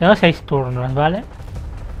 Tengo 6 turnos, ¿vale?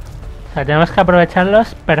 O sea, tenemos que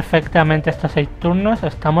aprovecharlos perfectamente estos 6 turnos.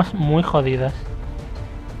 Estamos muy jodidos.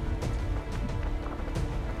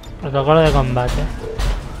 Protocolo de combate.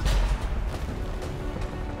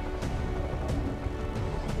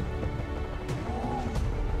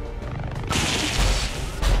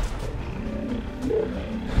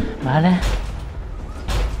 Vale.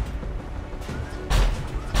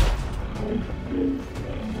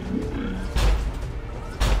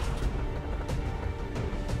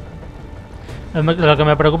 Lo que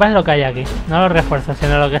me preocupa es lo que hay aquí. No los refuerzos,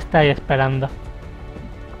 sino lo que está ahí esperando.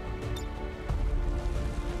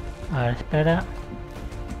 A ver, espera.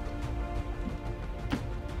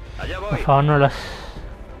 Allá voy. Por favor, no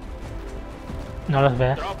los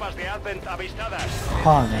veas. Tropas de Advent avistadas.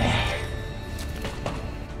 Joder.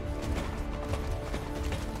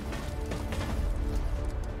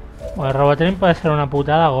 Bueno, el Robotrin puede ser una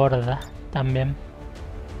putada gorda también.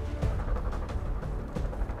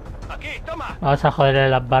 Aquí, toma. Vamos a joderle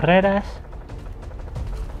las barreras.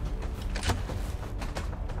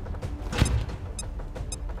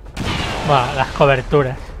 Bueno, las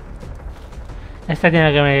coberturas. Este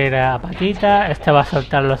tiene que venir a patita. Este va a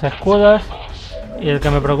soltar los escudos. Y el que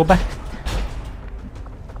me preocupa es este.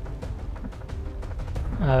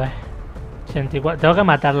 A ver. 84. Tengo que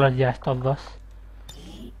matarlos ya, estos dos.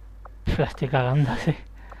 La estoy cagando, sí.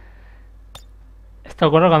 Esto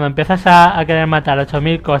ocurre cuando empiezas a querer matar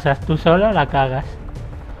 8000 cosas tú solo, la cagas.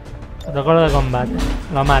 Protocolo de combate.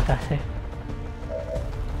 Lo matas, sí.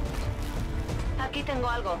 Aquí tengo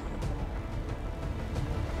algo.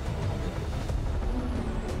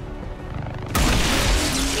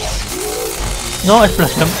 No,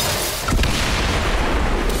 explosión.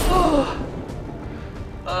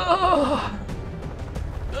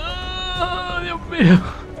 Dios mío.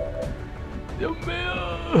 Dios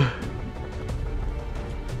mío.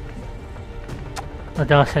 No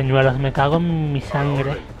tengo señuelos, me cago en mi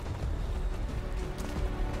sangre.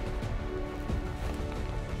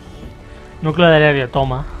 Núcleo de helio,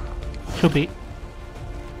 toma. Chupi.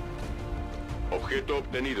 Objeto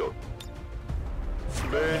obtenido.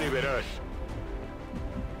 Ven y verás.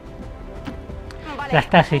 Vale, La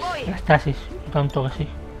estasis, voy. la estasis. Tanto que sí.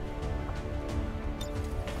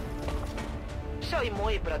 Soy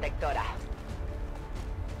muy protectora.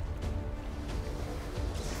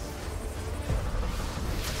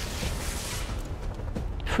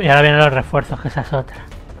 Y ahora vienen los refuerzos, que esa es otra.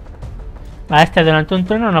 Vale, este durante un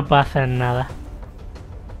turno no puede hacer nada.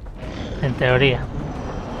 En teoría.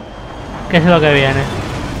 ¿Qué es lo que viene?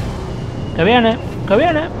 ¿Qué viene? ¿Qué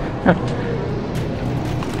viene?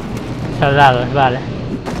 Soldados, vale.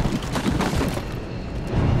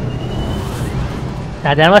 O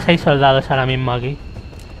sea, tenemos 6 soldados ahora mismo aquí.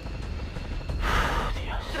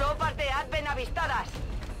 Tropas de Advent avistadas.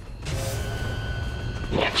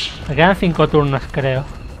 Me quedan 5 turnos, creo.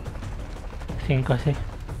 5, sí.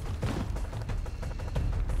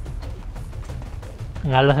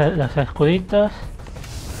 Venga, los escuditos.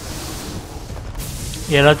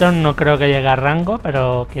 Y el otro no creo que llegue a rango,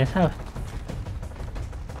 pero quién sabe.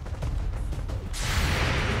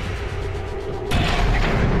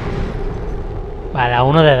 Vale, a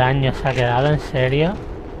 1 de daño se ha quedado, ¿en serio?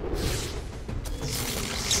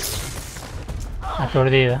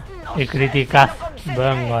 Aturdido. Y criticaz.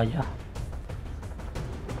 Venga ya.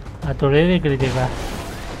 Aturdido y criticaz.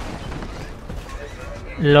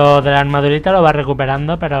 Lo de la armadurita lo va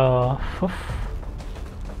recuperando, pero... Uf.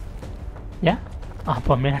 ¿Ya? Ah,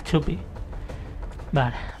 pues mira, chupi.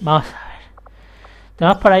 Vale, vamos a ver.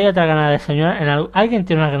 Tenemos por ahí otra granada de señuelo. ¿Alguien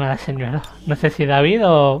tiene una granada de señuelo? No sé si David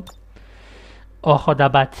o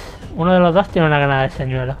J-Patch. Uno de los dos tiene una granada de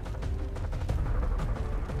señuelo.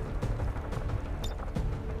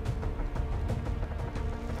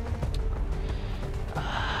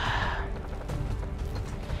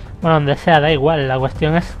 Bueno, donde sea, da igual. La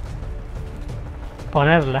cuestión es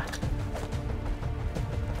ponerla.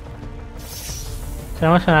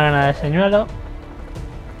 Tenemos una granada de señuelo.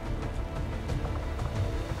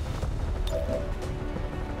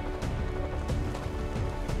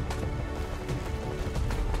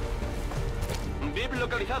 VIP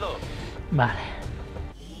localizado. Vale.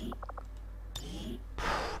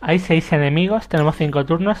 Hay 6 enemigos, tenemos 5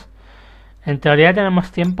 turnos. En teoría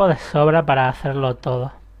tenemos tiempo de sobra para hacerlo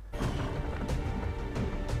todo.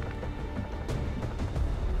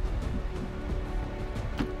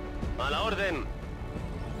 A la orden.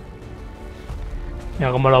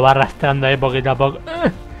 Mira cómo lo va arrastrando ahí poquito a poco.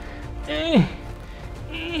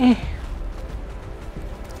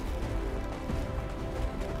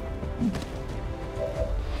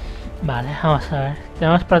 Vale, vamos a ver.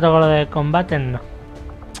 ¿Tenemos protocolo de combate? No.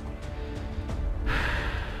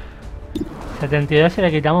 72 y le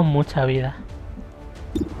quitamos mucha vida.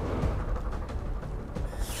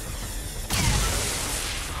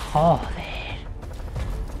 Joder.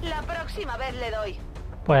 La próxima vez le doy.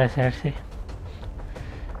 Puede ser, sí.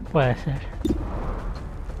 Puede ser.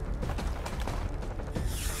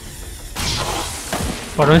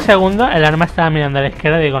 Por un segundo el arma estaba mirando a la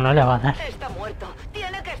izquierda y digo, no le va a dar. Está muerto.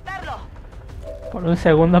 Tiene que estarlo. Por un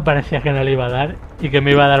segundo parecía que no le iba a dar y que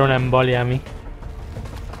me iba a dar una embolia a mí.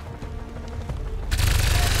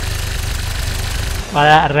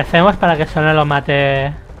 Ahora recemos para que solo lo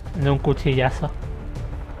mate de un cuchillazo.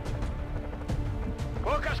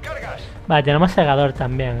 Pocas cargas. Vale, tenemos segador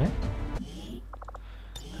también, ¿eh?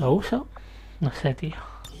 ¿Lo uso? No sé, tío.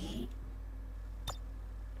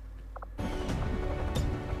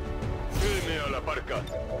 Dime a la parca.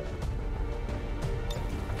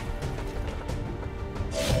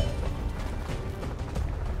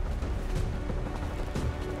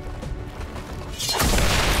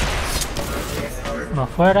 Uno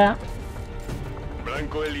fuera.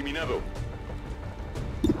 Blanco eliminado.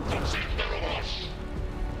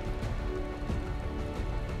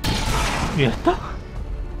 ¿Y esto?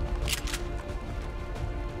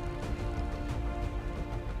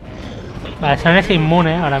 Vale, Son es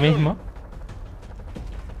inmune ahora mismo.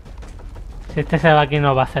 Si este se va aquí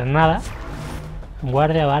no va a hacer nada.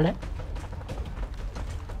 Guardia, vale.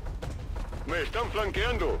 Me están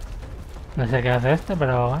flanqueando. No sé qué hace este,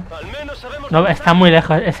 pero... Al menos sabemos. No, está muy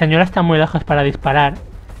lejos. El señor está muy lejos para disparar.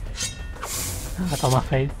 Ah, toma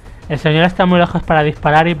fade. El señor está muy lejos para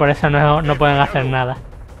disparar y por eso no pueden hacer nada.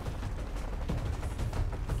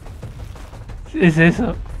 Es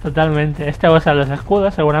eso, totalmente. Este usa los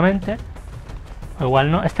escudos seguramente. O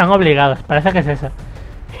igual no. Están obligados, parece que es eso.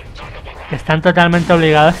 Están totalmente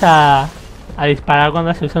obligados a disparar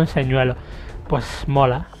cuando se usa un señuelo. Pues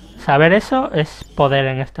mola. Saber eso es poder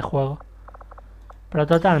en este juego. Pero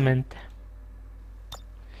totalmente.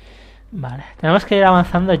 Vale, tenemos que ir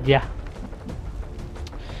avanzando ya.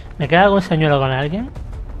 ¿Me queda algún señuelo con alguien?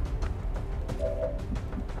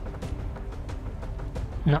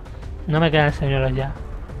 No, no me quedan señuelos ya.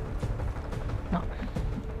 No.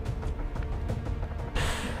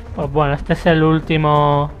 Pues bueno, este es el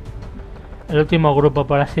último grupo,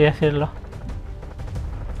 por así decirlo.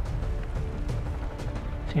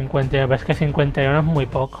 51, pero es que 51 es muy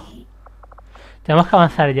poco. Tenemos que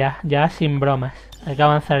avanzar ya sin bromas. Hay que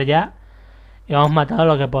avanzar ya y vamos matando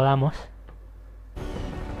lo que podamos.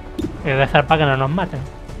 Y rezar para que no nos maten.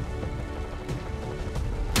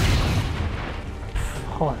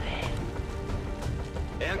 Joder.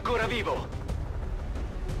 È ancora vivo.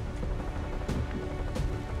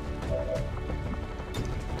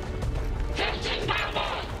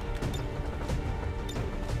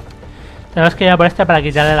 Tenemos que ir a por este para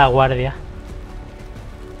quitarle la guardia.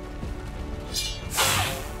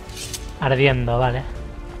 Ardiendo, vale.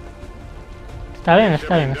 Está bien,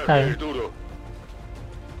 está bien, está bien.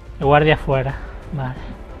 Y guardia fuera, vale.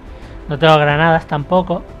 No tengo granadas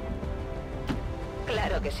tampoco.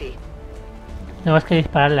 Claro que sí. Tenemos que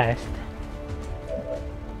dispararle a este.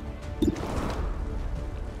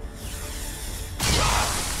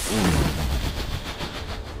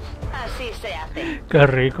 Así se hace. Qué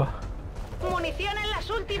rico. Munición en las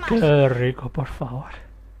últimas. Qué rico, por favor.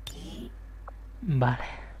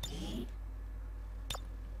 Vale.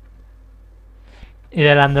 Y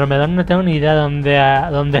del Andromedón no tengo ni idea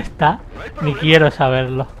dónde está, ni quiero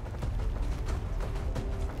saberlo.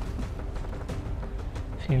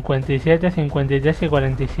 57, 53 y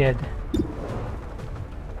 47.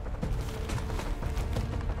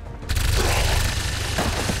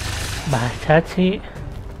 Vale, chachi.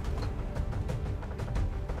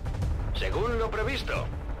 Según lo previsto.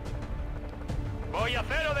 Voy a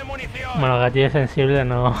cero de munición. Bueno, gatillo sensible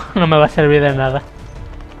no me va a servir de nada.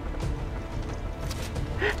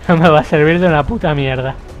 No me va a servir de una puta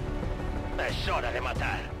mierda. Es hora de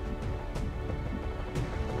matar.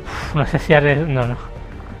 Uf, no sé si arriesgar...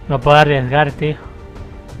 No puedo arriesgar, tío.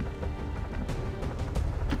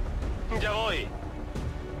 Ya voy.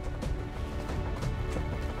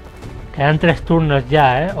 Quedan 3 turnos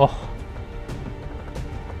ya, ojo.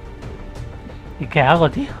 ¿Y qué hago,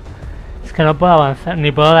 tío? Es que no puedo avanzar,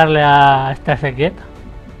 ni puedo darle a estarse quieto.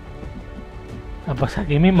 Ah, pues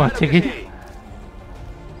aquí mismo, Claro que chiquito. sí.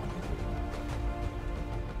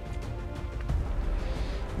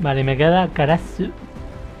 Vale, y me queda Karasu.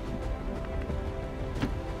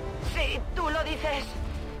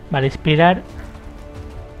 Vale, inspirar.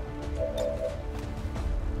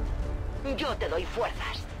 Yo te doy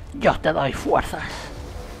fuerzas. Yo te doy fuerzas.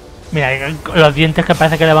 Mira, los dientes que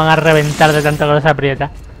parece que le van a reventar de tanto que los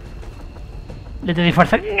aprieta. Yo te doy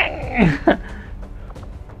fuerza.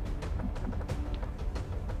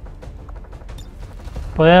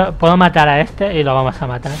 Puedo matar a este y lo vamos a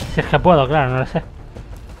matar. Si es que puedo, claro, no lo sé.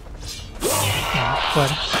 Vale,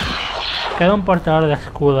 fuera. Queda un portador de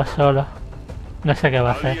escudo solo. No sé qué va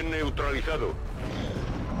a hacer.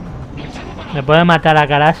 Me puede matar a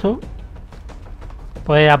Karasu.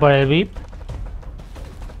 Puede ir a por el VIP.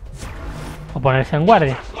 O ponerse en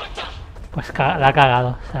guardia. Pues la ha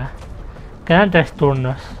cagado. O sea, quedan 3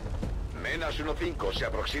 turnos. Menas 1-5, se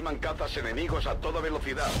aproximan cazas enemigos a toda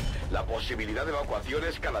velocidad. La posibilidad de evacuación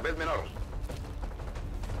es cada vez menor.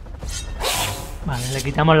 Vale, le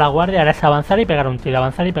quitamos la guardia. Ahora es avanzar y pegar un tiro.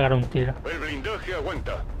 Avanzar y pegar un tiro. El blindaje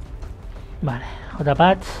aguanta. Vale,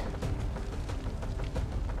 J-Patch.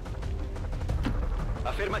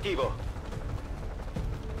 Afirmativo.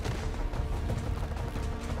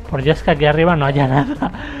 Por Dios que aquí arriba no haya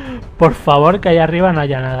nada. Por favor que allá arriba no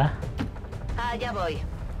haya nada. Allá voy.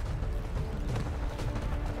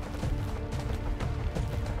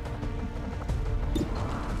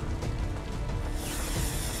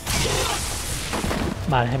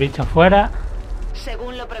 Vale, bicho fuera.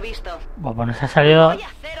 Según lo previsto. Bueno, pues nos ha salido... Voy a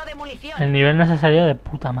 0 de munición. El nivel nos ha salido de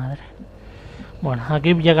puta madre. Bueno,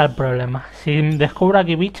 aquí llega el problema. Si descubro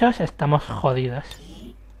aquí bichos, estamos jodidos.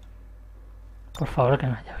 Por favor que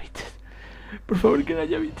no haya bichos. Por favor que no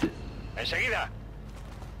haya bichos. Enseguida.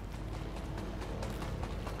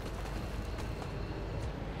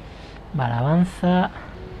 Vale, avanza.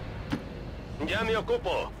 Ya me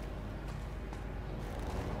ocupo.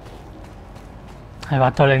 Ahí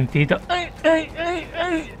va todo lentito. ¡Ay, ay, ay,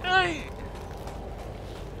 ay, ay!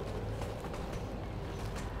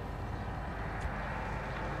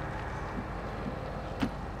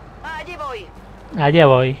 Allí voy. Allí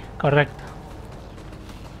voy, correcto.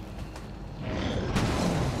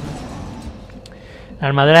 La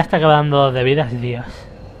armadura está quedando de vidas, Dios.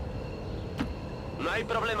 No hay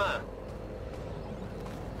problema.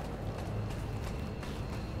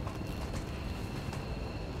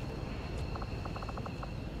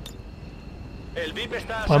 El VIP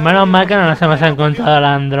está... Pues menos mal que no nos hemos encontrado al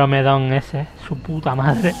Andromedón ese. Su puta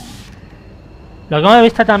madre. Lo que hemos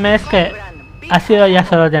visto también es que ha sido ya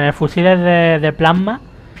solo tener fusiles de plasma.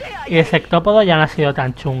 Y el sectópodo ya no ha sido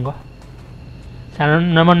tan chungo. O sea,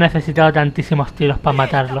 no hemos necesitado tantísimos tiros para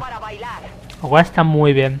matarlo. Lo cual está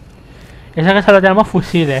muy bien. Eso que solo tenemos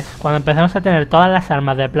fusiles. Cuando empecemos a tener todas las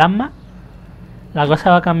armas de plasma, la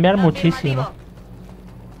cosa va a cambiar muchísimo.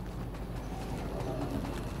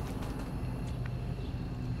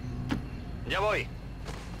 Ya voy.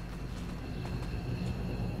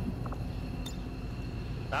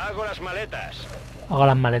 Hago las maletas. Hago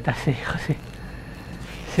las maletas, sí, hijo, sí.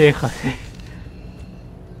 Sí, hijo, sí.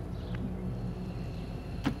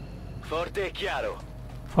 Forte e chiaro.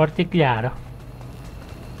 Forte y claro.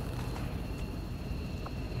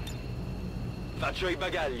 Faccio i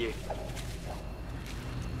bagagli.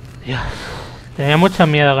 Dios. Tenía mucho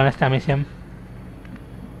miedo con esta misión.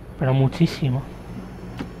 Pero muchísimo.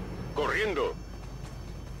 Corriendo.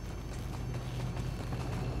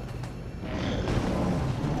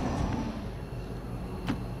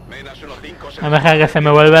 Menas 1-5. No me deja que se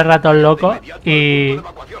me vuelve el ratón loco y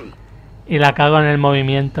la cago en el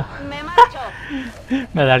movimiento. Me marcho.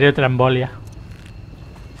 Me daría otra embolia.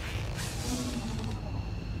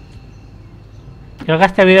 Creo que a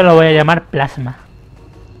este vídeo lo voy a llamar Plasma.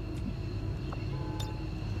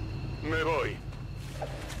 Me voy.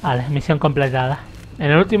 Vale, misión completada.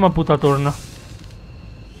 En el último puto turno.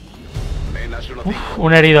 Menas 1-5. Uf,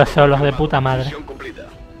 un herido solo, de puta madre. Misión cumplida.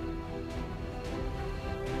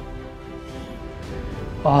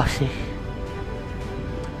 Oh, sí.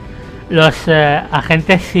 Los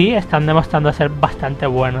agentes sí están demostrando ser bastante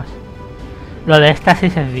buenos. Lo de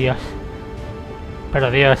éxtasis es Dios.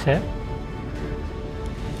 Pero Dios,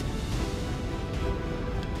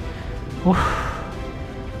 Uf.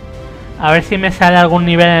 A ver si me sale algún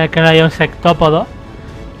nivel en el que no haya un sectópodo.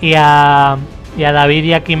 Y a David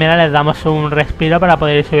y a Quimera les damos un respiro para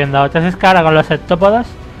poder ir subiendo a otros. Es que ahora con los sectópodos,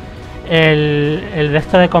 el de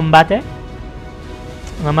esto de combate,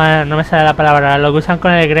 no me sale la palabra, lo que usan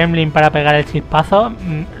con el gremlin para pegar el chispazo,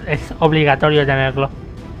 es obligatorio tenerlo.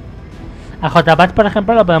 A J-Patch, por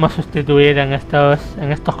ejemplo, lo podemos sustituir en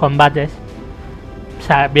estos combates. O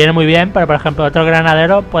sea, viene muy bien, pero por ejemplo otro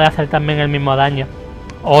granadero puede hacer también el mismo daño.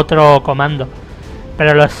 Otro comando.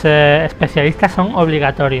 Pero los especialistas son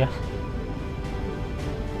obligatorios.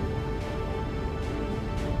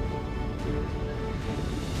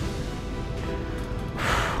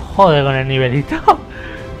 Joder con el nivelito.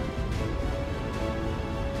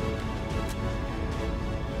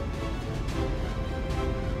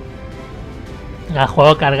 El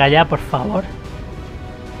juego carga ya, por favor.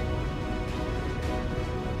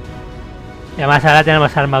 Y además ahora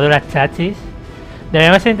tenemos armaduras chachis.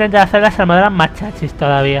 Debemos intentar hacer las armaduras más chachis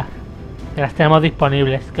todavía. Que las tenemos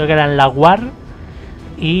disponibles. Creo que eran la War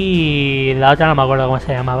y la otra no me acuerdo cómo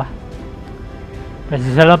se llamaba. Pero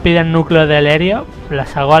si solo piden núcleo del Helio,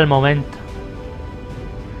 las hago al momento.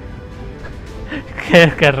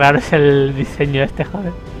 Qué raro es el diseño este,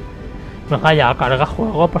 joder. Venga ya, carga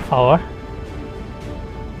juego, por favor.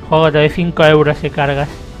 Juego, te doy 5 euros si cargas.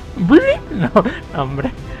 No,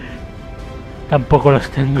 hombre. Tampoco los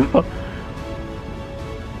tengo.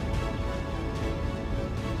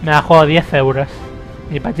 Me da juego 10 euros.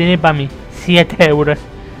 Ni para ti ni para mí. 7 euros.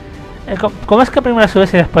 ¿Cómo es que primero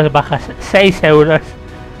subes y después bajas? 6 euros.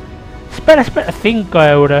 Espera, 5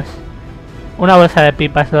 euros. Una bolsa de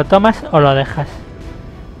pipas. ¿Lo tomas o lo dejas?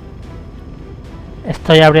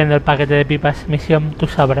 Estoy abriendo el paquete de pipas. Misión, tú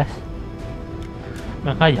sabrás.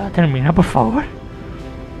 Venga ya, termina, por favor.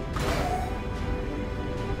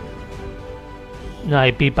 No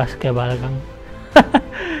hay pipas que valgan.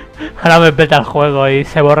 Ahora me peta el juego y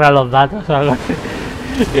se borran los datos o algo así.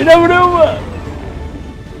 ¡Era broma!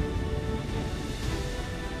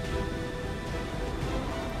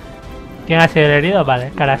 ¿Quién ha sido el herido?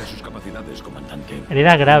 Vale, caras.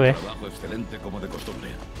 Heridas graves.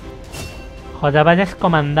 J. es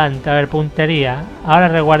comandante. A ver, puntería. Ahora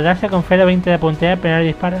resguardarse con fe de 20 de puntería. El primer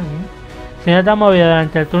disparo. Si no te has movido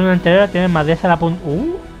durante el turno anterior, tienes más 10 a la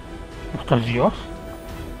puntería. ¡Esto es Dios!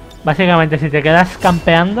 Básicamente, si te quedas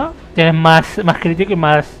campeando, tienes más crítico y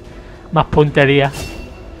más puntería.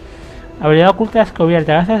 Habilidad oculta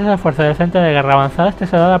descubierta. Gracias a ese esfuerzo del centro de guerra avanzado, este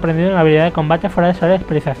soldado ha aprendido una habilidad de combate fuera de su área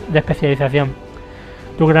de especialización.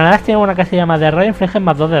 Tus granadas tienen una casilla más de radio y infligen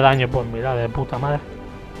más 2 de daño. Pues mira, de puta madre.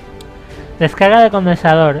 Descarga de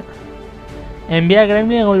condensador. Envía el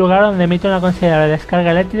gremlin en un lugar donde emite una considerable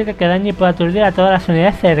descarga eléctrica que daña y puede aturdir a todas las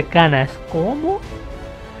unidades cercanas. ¿Cómo?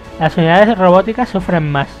 Las unidades robóticas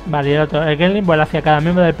sufren más. Vale, y el otro. El gremlin vuela hacia cada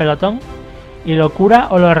miembro del pelotón y lo cura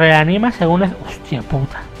o lo reanima según... Hostia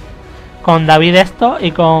puta. Con David esto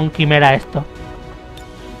y con Quimera esto.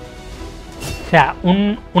 O sea,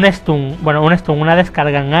 un stun. Bueno, un stun, una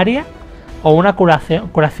descarga en área. O una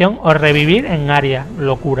curación o revivir en área.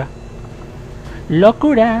 Locura.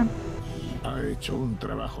 ¡Locura! Ha hecho un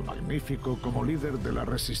trabajo magnífico como líder de la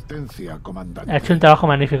resistencia, comandante. Ha hecho un trabajo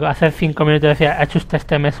magnífico. Hace 5 minutos decía, ha hecho usted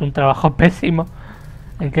este mes un trabajo pésimo.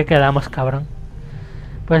 ¿En qué quedamos, cabrón?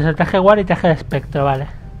 Pues el traje War y traje de espectro, vale.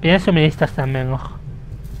 Piden suministros también, ojo.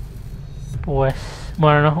 Pues...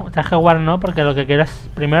 Bueno, no, traje War no, porque lo que quiero es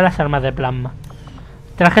primero las armas de plasma.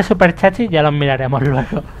 Traje super chachi ya los miraremos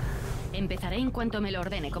luego. Empezaré en cuanto me lo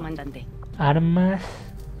ordene, comandante. Armas...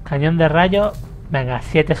 Cañón de rayo... Venga,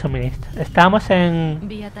 7 suministros. Estábamos en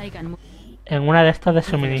una de estos de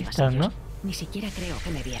suministros, ¿no? Ni siquiera creo que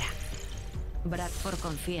me viera. Bradford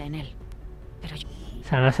confía en él. Pero yo... O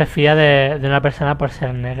sea, no se fía de una persona por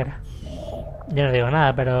ser negra. Yo no digo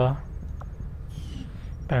nada, pero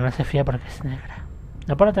no se fía porque es negra.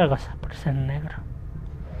 No por otra cosa, por ser negro.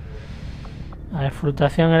 A ver,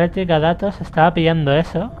 fluctuación eléctrica, datos. ¿Estaba pillando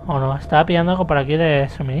eso? ¿O no? Estaba pillando algo por aquí de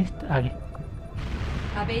suministro. Aquí.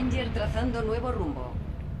 Avenger trazando nuevo rumbo.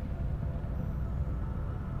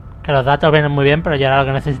 Que los datos vienen muy bien, pero yo ahora lo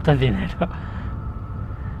que necesito es dinero.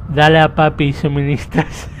 Dale a papi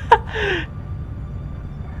suministros.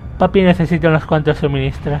 Papi necesita unos cuantos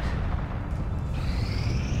suministros.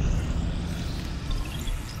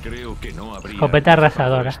 Creo que no habría Escopeta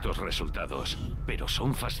arrasadora. estos resultados, pero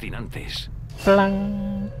son fascinantes.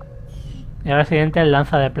 Plan. Y ahora siguiente el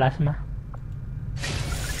lanza de plasma.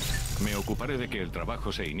 Me ocuparé de que el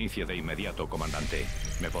trabajo se inicie de inmediato, comandante.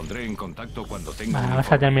 Me pondré en contacto cuando tenga... Vale,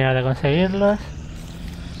 vamos a terminar de conseguirlos.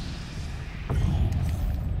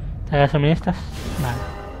 ¿Traiga suministros? Vale.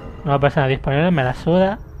 Nueva persona disponible, me la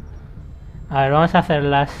suda. A ver, vamos a hacer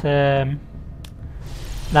las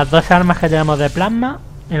 2 armas que tenemos de plasma.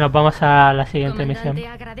 Y nos vamos a la siguiente misión.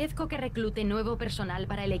 Agradezco que reclute nuevo personal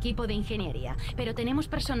para el equipo de ingeniería, pero tenemos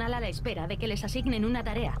personal a la espera de que les asignen una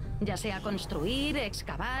tarea, ya sea construir,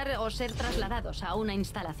 excavar o ser trasladados a una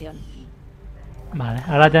instalación. Vale,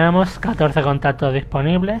 ahora tenemos 14 contactos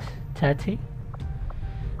disponibles, chachi.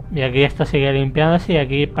 Y aquí esto sigue limpiándose y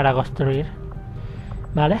aquí para construir.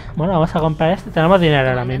 Vale, bueno, vamos a comprar esto. Tenemos dinero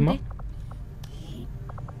ahora mismo.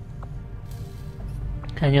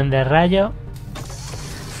 Cañón de rayo.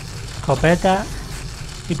 Escopeta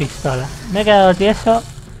y pistola. Me he quedado tieso,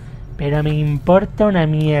 pero me importa una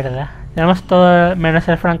mierda. Tenemos todo, menos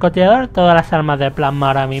el francotirador, todas las armas de plasma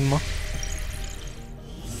ahora mismo.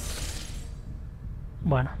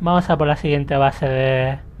 Bueno, vamos a por la siguiente base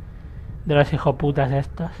de los hijoputas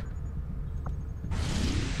estos.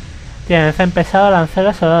 Tienen pesado,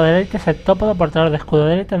 lancero, soldado de élite, sectópodo, portador de escudo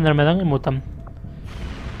de élite, andromedón y mutón.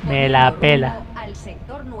 Me la pela.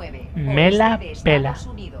 Me la pela.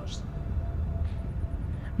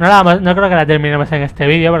 No creo que la terminemos en este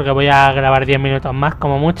vídeo porque voy a grabar 10 minutos más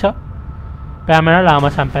como mucho. Pero al menos la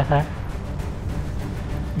vamos a empezar.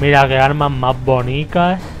 Mira qué armas más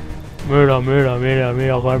bonitas. Mira, mira, mira,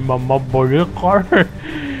 mira qué armas más bonitas.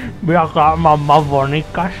 Mira qué armas más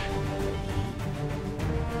bonitas.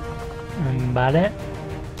 Vale.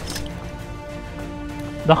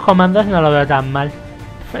 2 comandos no lo veo tan mal.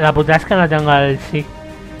 La puta es que no tengo el sí.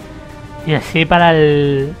 Y así para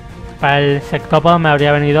el sectópodo me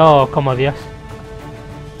habría venido como Dios.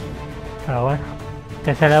 Pero bueno,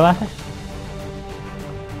 ¿qué se le va a hacer?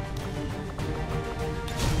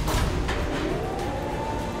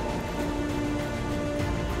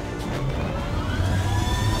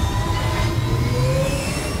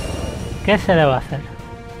 ¿Qué se le va a hacer?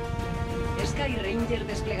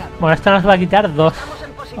 Bueno, esto nos va a quitar 2.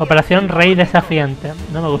 Operación Rey Desafiante.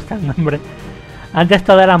 No me gusta el nombre. Antes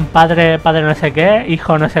todo eran padre no sé qué,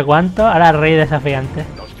 hijo no sé cuánto, ahora Rey Desafiante.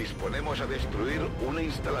 Nos disponemos a destruir una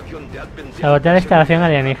instalación de Advent. Sabotear la instalación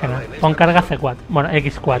alienígena. Pon carga C4. Bueno,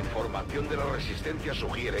 X4. La información de la resistencia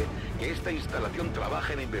sugiere que esta instalación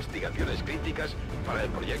trabaja en investigaciones críticas para el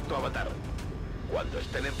proyecto Avatar. Cuando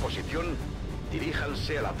estén en posición,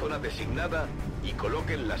 diríjanse a la zona designada y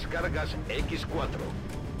coloquen las cargas X4.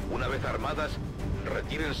 Una vez armadas,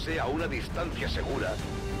 retírense a una distancia segura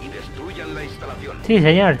y destruyan la instalación. Sí,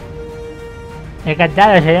 señor.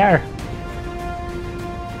 Encantado, señor.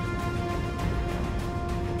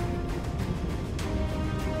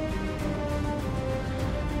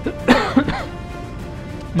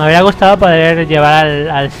 Me habría gustado poder llevar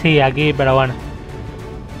al sí aquí, pero bueno.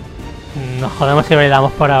 Nos jodemos y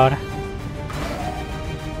bailamos por ahora.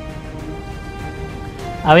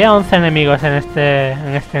 Había 11 enemigos en este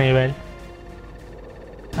nivel.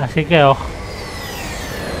 Así que ojo.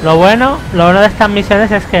 Lo bueno de estas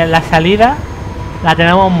misiones es que la salida la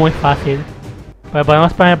tenemos muy fácil. Pues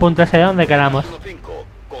podemos poner punto S donde queramos. 5.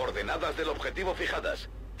 Coordenadas del objetivo fijadas.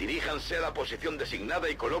 Diríjanse a la posición designada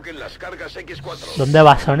y coloquen las cargas X4. ¿Dónde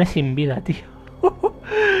basones sin vida, tío?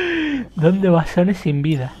 ¿Dónde basones sin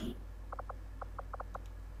vida?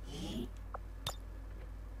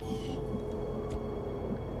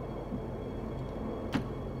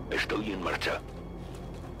 Estoy en marcha.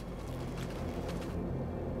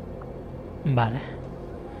 Vale.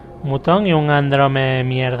 Mutón y un androme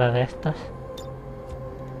mierda de estos.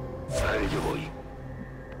 A ello voy.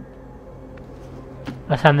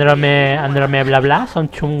 Los androme bla bla son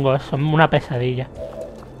chungos, son una pesadilla.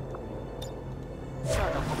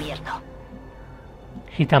 Todo cubierto.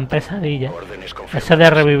 Y tan pesadilla. Órdenes Eso de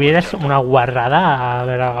confirmadas. revivir es una guarrada,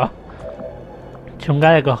 pero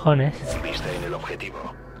chunga de cojones. Vista en el objetivo.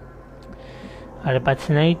 Vale,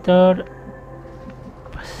 Patchinator.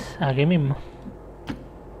 Pues aquí mismo.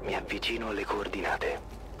 Mi avvicino alle coordinate.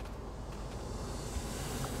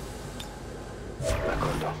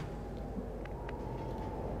 D'accordo.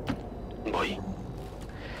 Voy.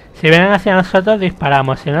 Si vienen hacia nosotros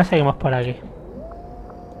disparamos, si no seguimos por aquí.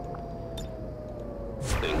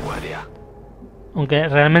 En guardia. Aunque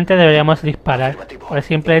realmente deberíamos disparar, por el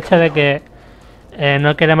simple hecho de que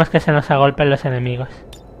no queremos que se nos agolpen los enemigos.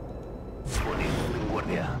 Poniendo en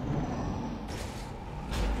guardia.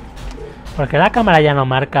 Porque la cámara ya no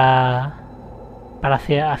marca para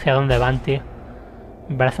hacia dónde van, tío.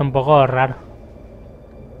 Me parece un poco raro.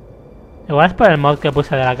 Igual es por el mod que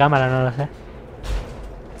puse de la cámara, no lo sé.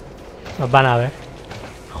 Nos van a ver.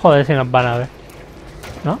 Joder, si nos van a ver.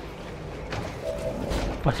 ¿No?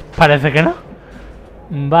 Pues parece que no.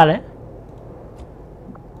 Vale.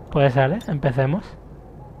 Puede ser, ¿eh? Empecemos.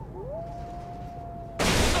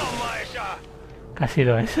 ¿Qué ha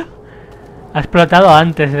sido eso? Ha explotado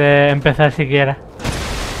antes de empezar siquiera.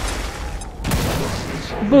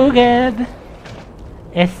 Bugged.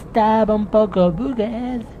 Estaba un poco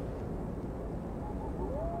bugged.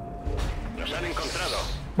 Nos han encontrado.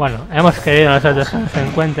 Bueno, hemos querido nosotros que nos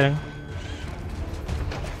encuentren.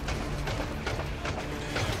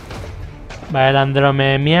 Vale, el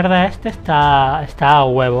androme mierda este está a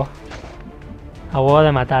huevo. A huevo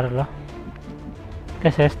de matarlo. ¿Qué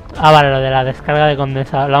es esto? Ah, vale, lo de la descarga de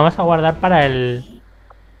condensador. Lo vamos a guardar para lo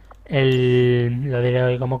diré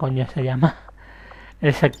hoy, ¿cómo coño se llama?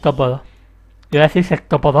 El sectópodo. Yo iba a decir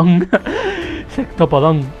sectopodón.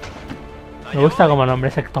 Sectopodón. Me gusta como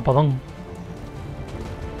nombre, sectopodón.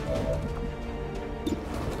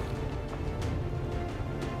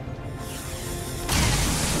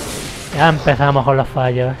 Ya empezamos con los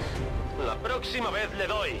fallos. La próxima vez le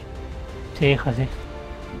doy. Sí, hijo, sí.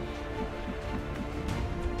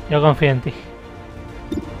 Yo confío en ti.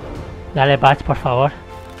 Dale patch, por favor.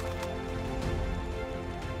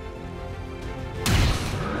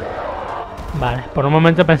 Vale, por un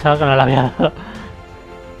momento he pensado que no lo había dado.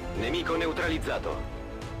 Nemico neutralizzato.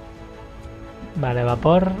 Vale,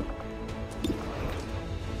 vapor.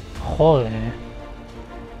 Joder.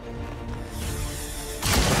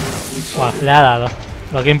 Buah, le ha dado.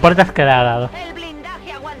 Lo que importa es que le ha dado. El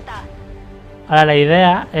blindaje aguanta. Ahora la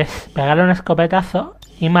idea es pegarle un escopetazo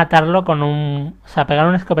y matarlo con un... O sea, pegar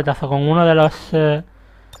un escopetazo con uno de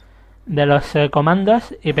los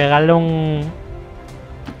comandos y pegarle un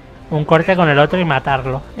corte con el otro y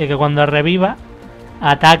matarlo. Y que cuando reviva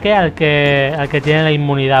ataque al que tiene la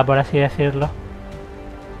inmunidad, por así decirlo.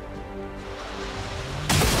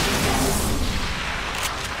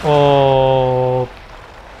 O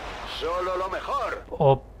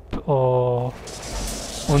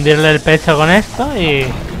hundirle el pecho con esto y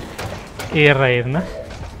reírnos.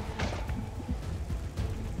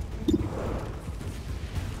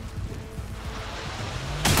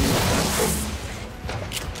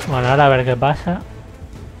 Bueno, ahora a ver qué pasa.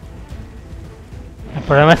 El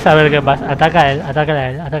problema es saber qué pasa. Ataca a él, atácale a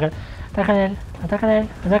él, atácale a él, atácale a él,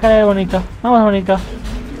 atácale a él, bonito. Vamos, bonito.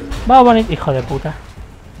 Vamos, bonito. Hijo de puta.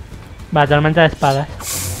 Va, tormenta de espadas.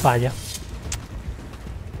 Fallo.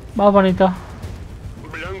 Vamos, bonito.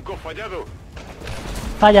 Blanco fallado.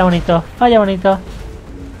 Falla, bonito. Falla, bonito.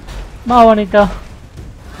 Vamos, bonito.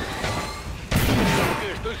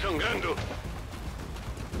 Estoy sangrando.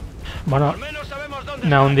 Bueno, Al menos sabemos dónde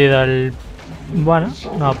me ha hundido el... Bueno,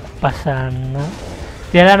 no pasa nada.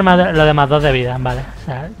 Tiene el arma lo de más 2 de vida, vale. O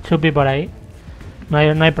sea, chupi por ahí. No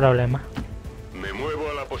hay problema. me muevo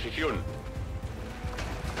a la posición.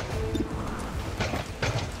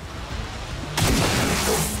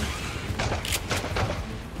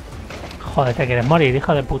 Joder, te quieres morir,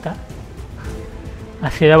 hijo de puta.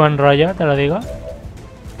 Ha sido buen rollo, te lo digo.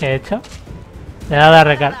 ¿Qué he hecho? Le he dado a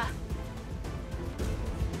recarga.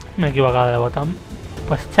 Me he equivocado de botón.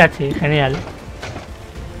 Pues chachi, genial.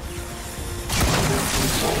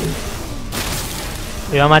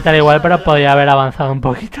 Lo iba a matar igual, pero podría haber avanzado un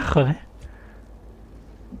poquito, joder.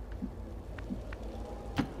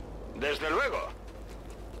 Desde luego.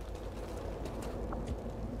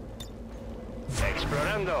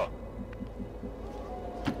 Explorando.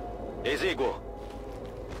 Exiguo.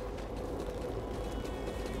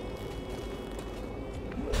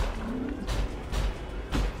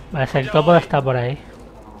 Vale, el topo está por ahí.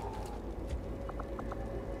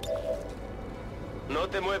 No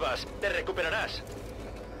te muevas, te recuperarás.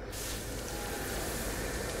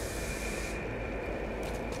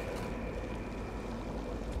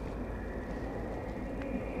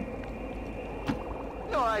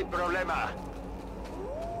 No hay problema.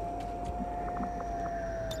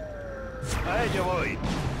 A ello voy.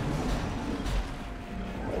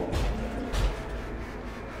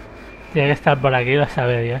 Tiene que estar por aquí, lo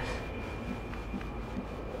sabe Dios.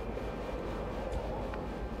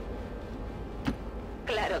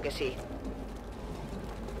 Claro que sí.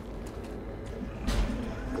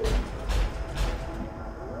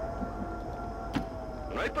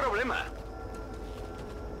 No hay problema.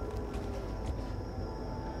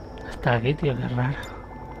 Está aquí, tío, qué raro.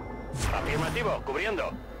 Afirmativo,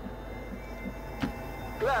 cubriendo.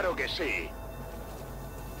 Claro que sí.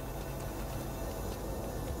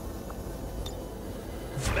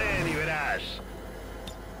 Ven y verás.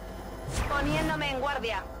 Poniéndome en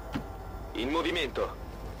guardia. In movimiento.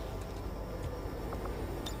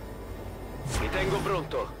 Mi tengo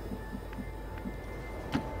pronto.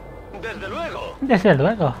 Desde luego. Desde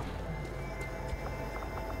luego.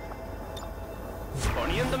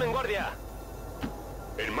 Poniéndome en guardia.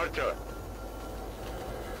 En marcha.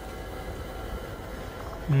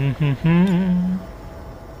 Ven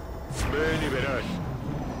y verás.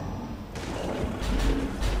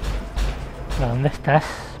 ¿Pero dónde estás,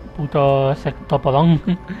 puto sectopodón?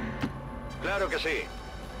 Claro que sí.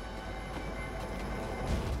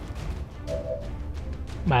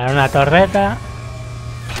 Vale, una torreta.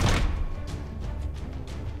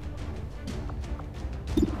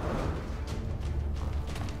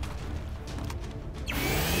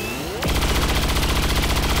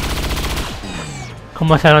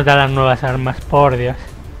 ¿Cómo se notan las nuevas armas? Por Dios.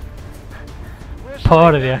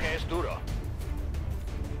 Por Dios. Es duro.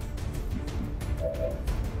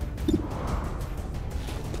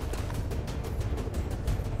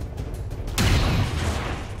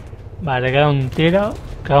 Vale, queda un tiro.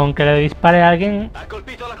 Que aunque le dispare a alguien, Ha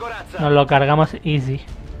colpito la corazza. nos lo cargamos easy.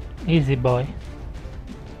 Easy boy.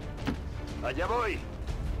 Allá voy.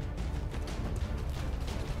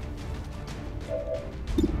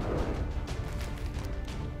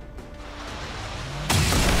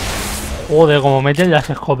 Joder, como meten las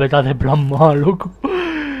escopetas de plasma, loco.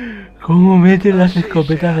 Cómo meten las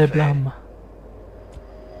escopetas de plasma.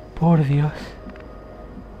 Por Dios.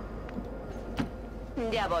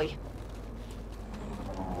 Ya voy.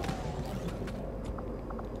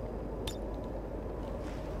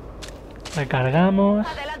 Recargamos.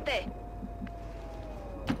 Adelante.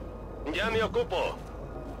 Ya me ocupo.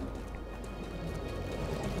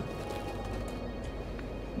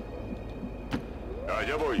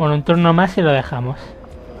 Allá voy. Bueno, un turno más y lo dejamos.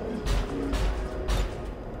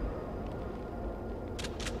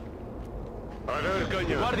 A dar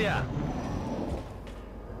caña. Guardia.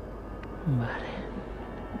 Vale.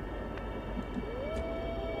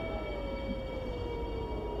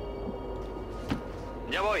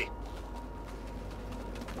 Ya voy.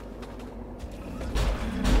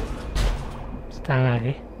 Están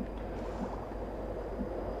aquí.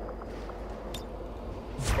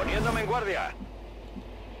 Poniéndome en guardia.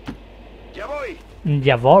 Ya voy.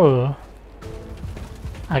 Ya vol.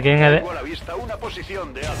 Aquí en el... Tengo a la vista una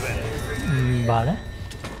posición de Advent. Vale.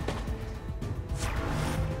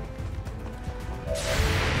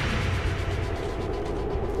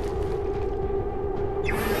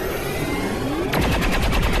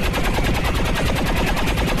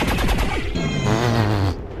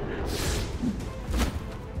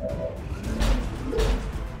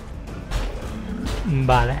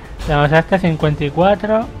 Vale, tenemos a este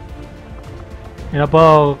 54 y no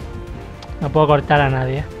puedo cortar a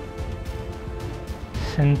nadie.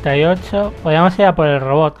 68, podríamos ir a por el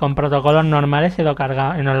robot con protocolos normales y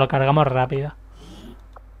nos lo cargamos rápido.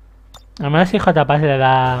 Al menos si JPass le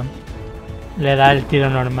da el tiro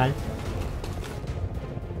normal.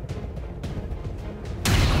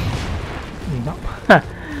 No.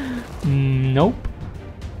 Nope.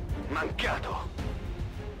 Mancato.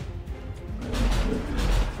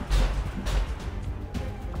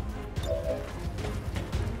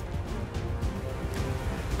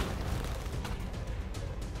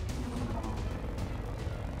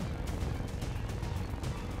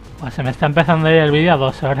 Pues se me está empezando a ir el vídeo a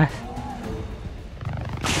 2 horas.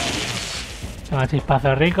 Toma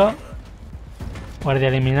chispazo rico. Guardia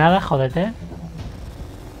eliminada, jódete.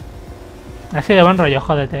 Ha sido buen rollo,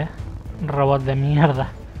 jódete. Robot de mierda.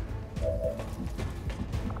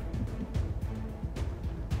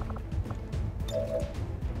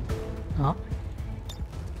 No.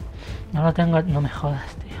 No lo tengo, no me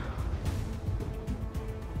jodas, tío.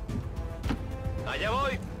 Allá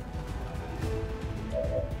voy.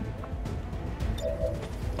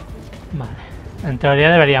 Vale. En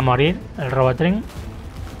teoría debería morir el robotrín.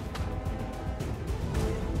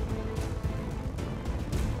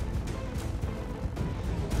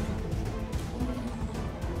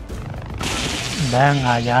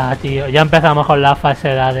 Venga ya, tío. Ya empezamos con las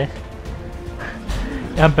falsedades.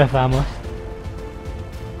 Ya empezamos.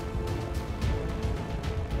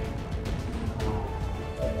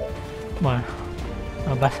 Bueno,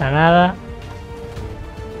 no pasa nada.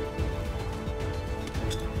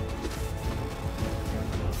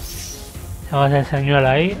 Tenemos el señuelo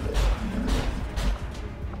ahí.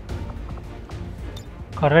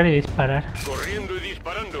 Correr y disparar. Corriendo y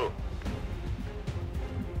disparando.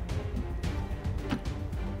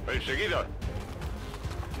 Enseguida.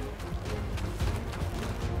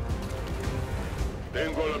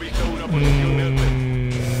 Tengo a la vista una posición de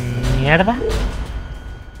Advent. ¿Mierda?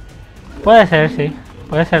 Puede ser, sí.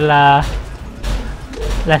 Puede ser la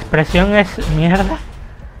expresión es mierda.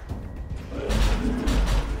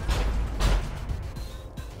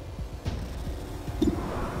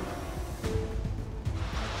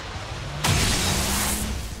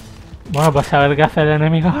 Bueno, pues a ver qué hace el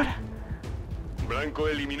enemigo ahora. Blanco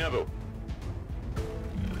eliminado.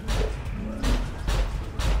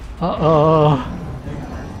 Oh, oh.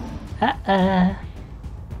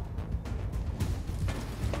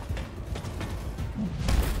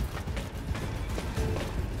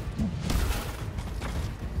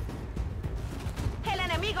 El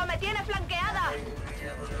enemigo me tiene flanqueada.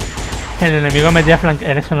 El enemigo me tira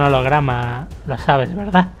flanqueado. Eres un holograma, lo sabes,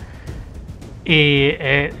 ¿verdad? Y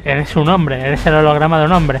eres un hombre, eres el holograma de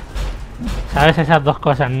un hombre. ¿Sabes esas dos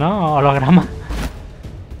cosas, no? Holograma.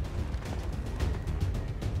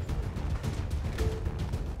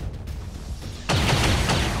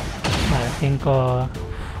 Vale, 5...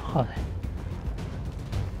 Joder.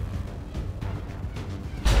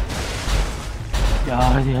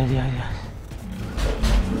 Dios, Dios, Dios, Dios.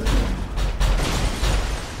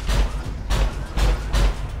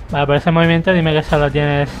 Vale, por ese movimiento dime que solo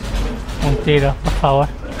tienes un tiro, por favor.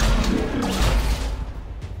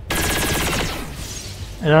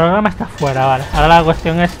 El holograma está fuera, vale. Ahora la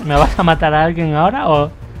cuestión es, ¿me vas a matar a alguien ahora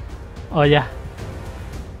o ya?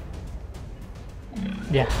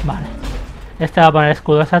 Ya, vale. Este va a poner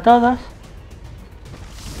escudos a todos.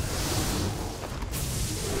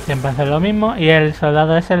 Siempre hace lo mismo. Y el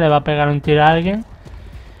soldado ese le va a pegar un tiro a alguien.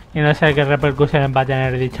 Y no sé qué repercusiones va a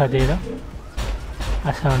tener dicho tiro.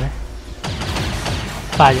 A Sone.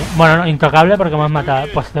 Fallo. Bueno, no, intocable porque hemos matado.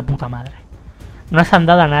 Pues de puta madre. No se han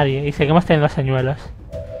dado a nadie. Y seguimos teniendo señuelos.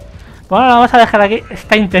 Bueno, lo vamos a dejar aquí.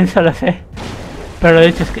 Está intenso, lo sé. Pero lo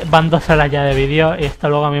dicho es que van 2 horas ya de vídeo. Y esto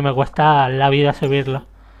luego a mí me cuesta la vida subirlo.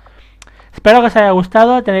 Espero que os haya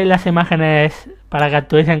gustado. Tenéis las imágenes para que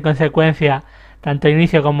actuéis en consecuencia. Tanto al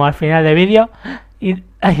inicio como al final de vídeo. Y...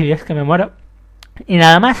 ay Dios, que me muero. Y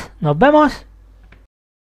nada más. Nos vemos.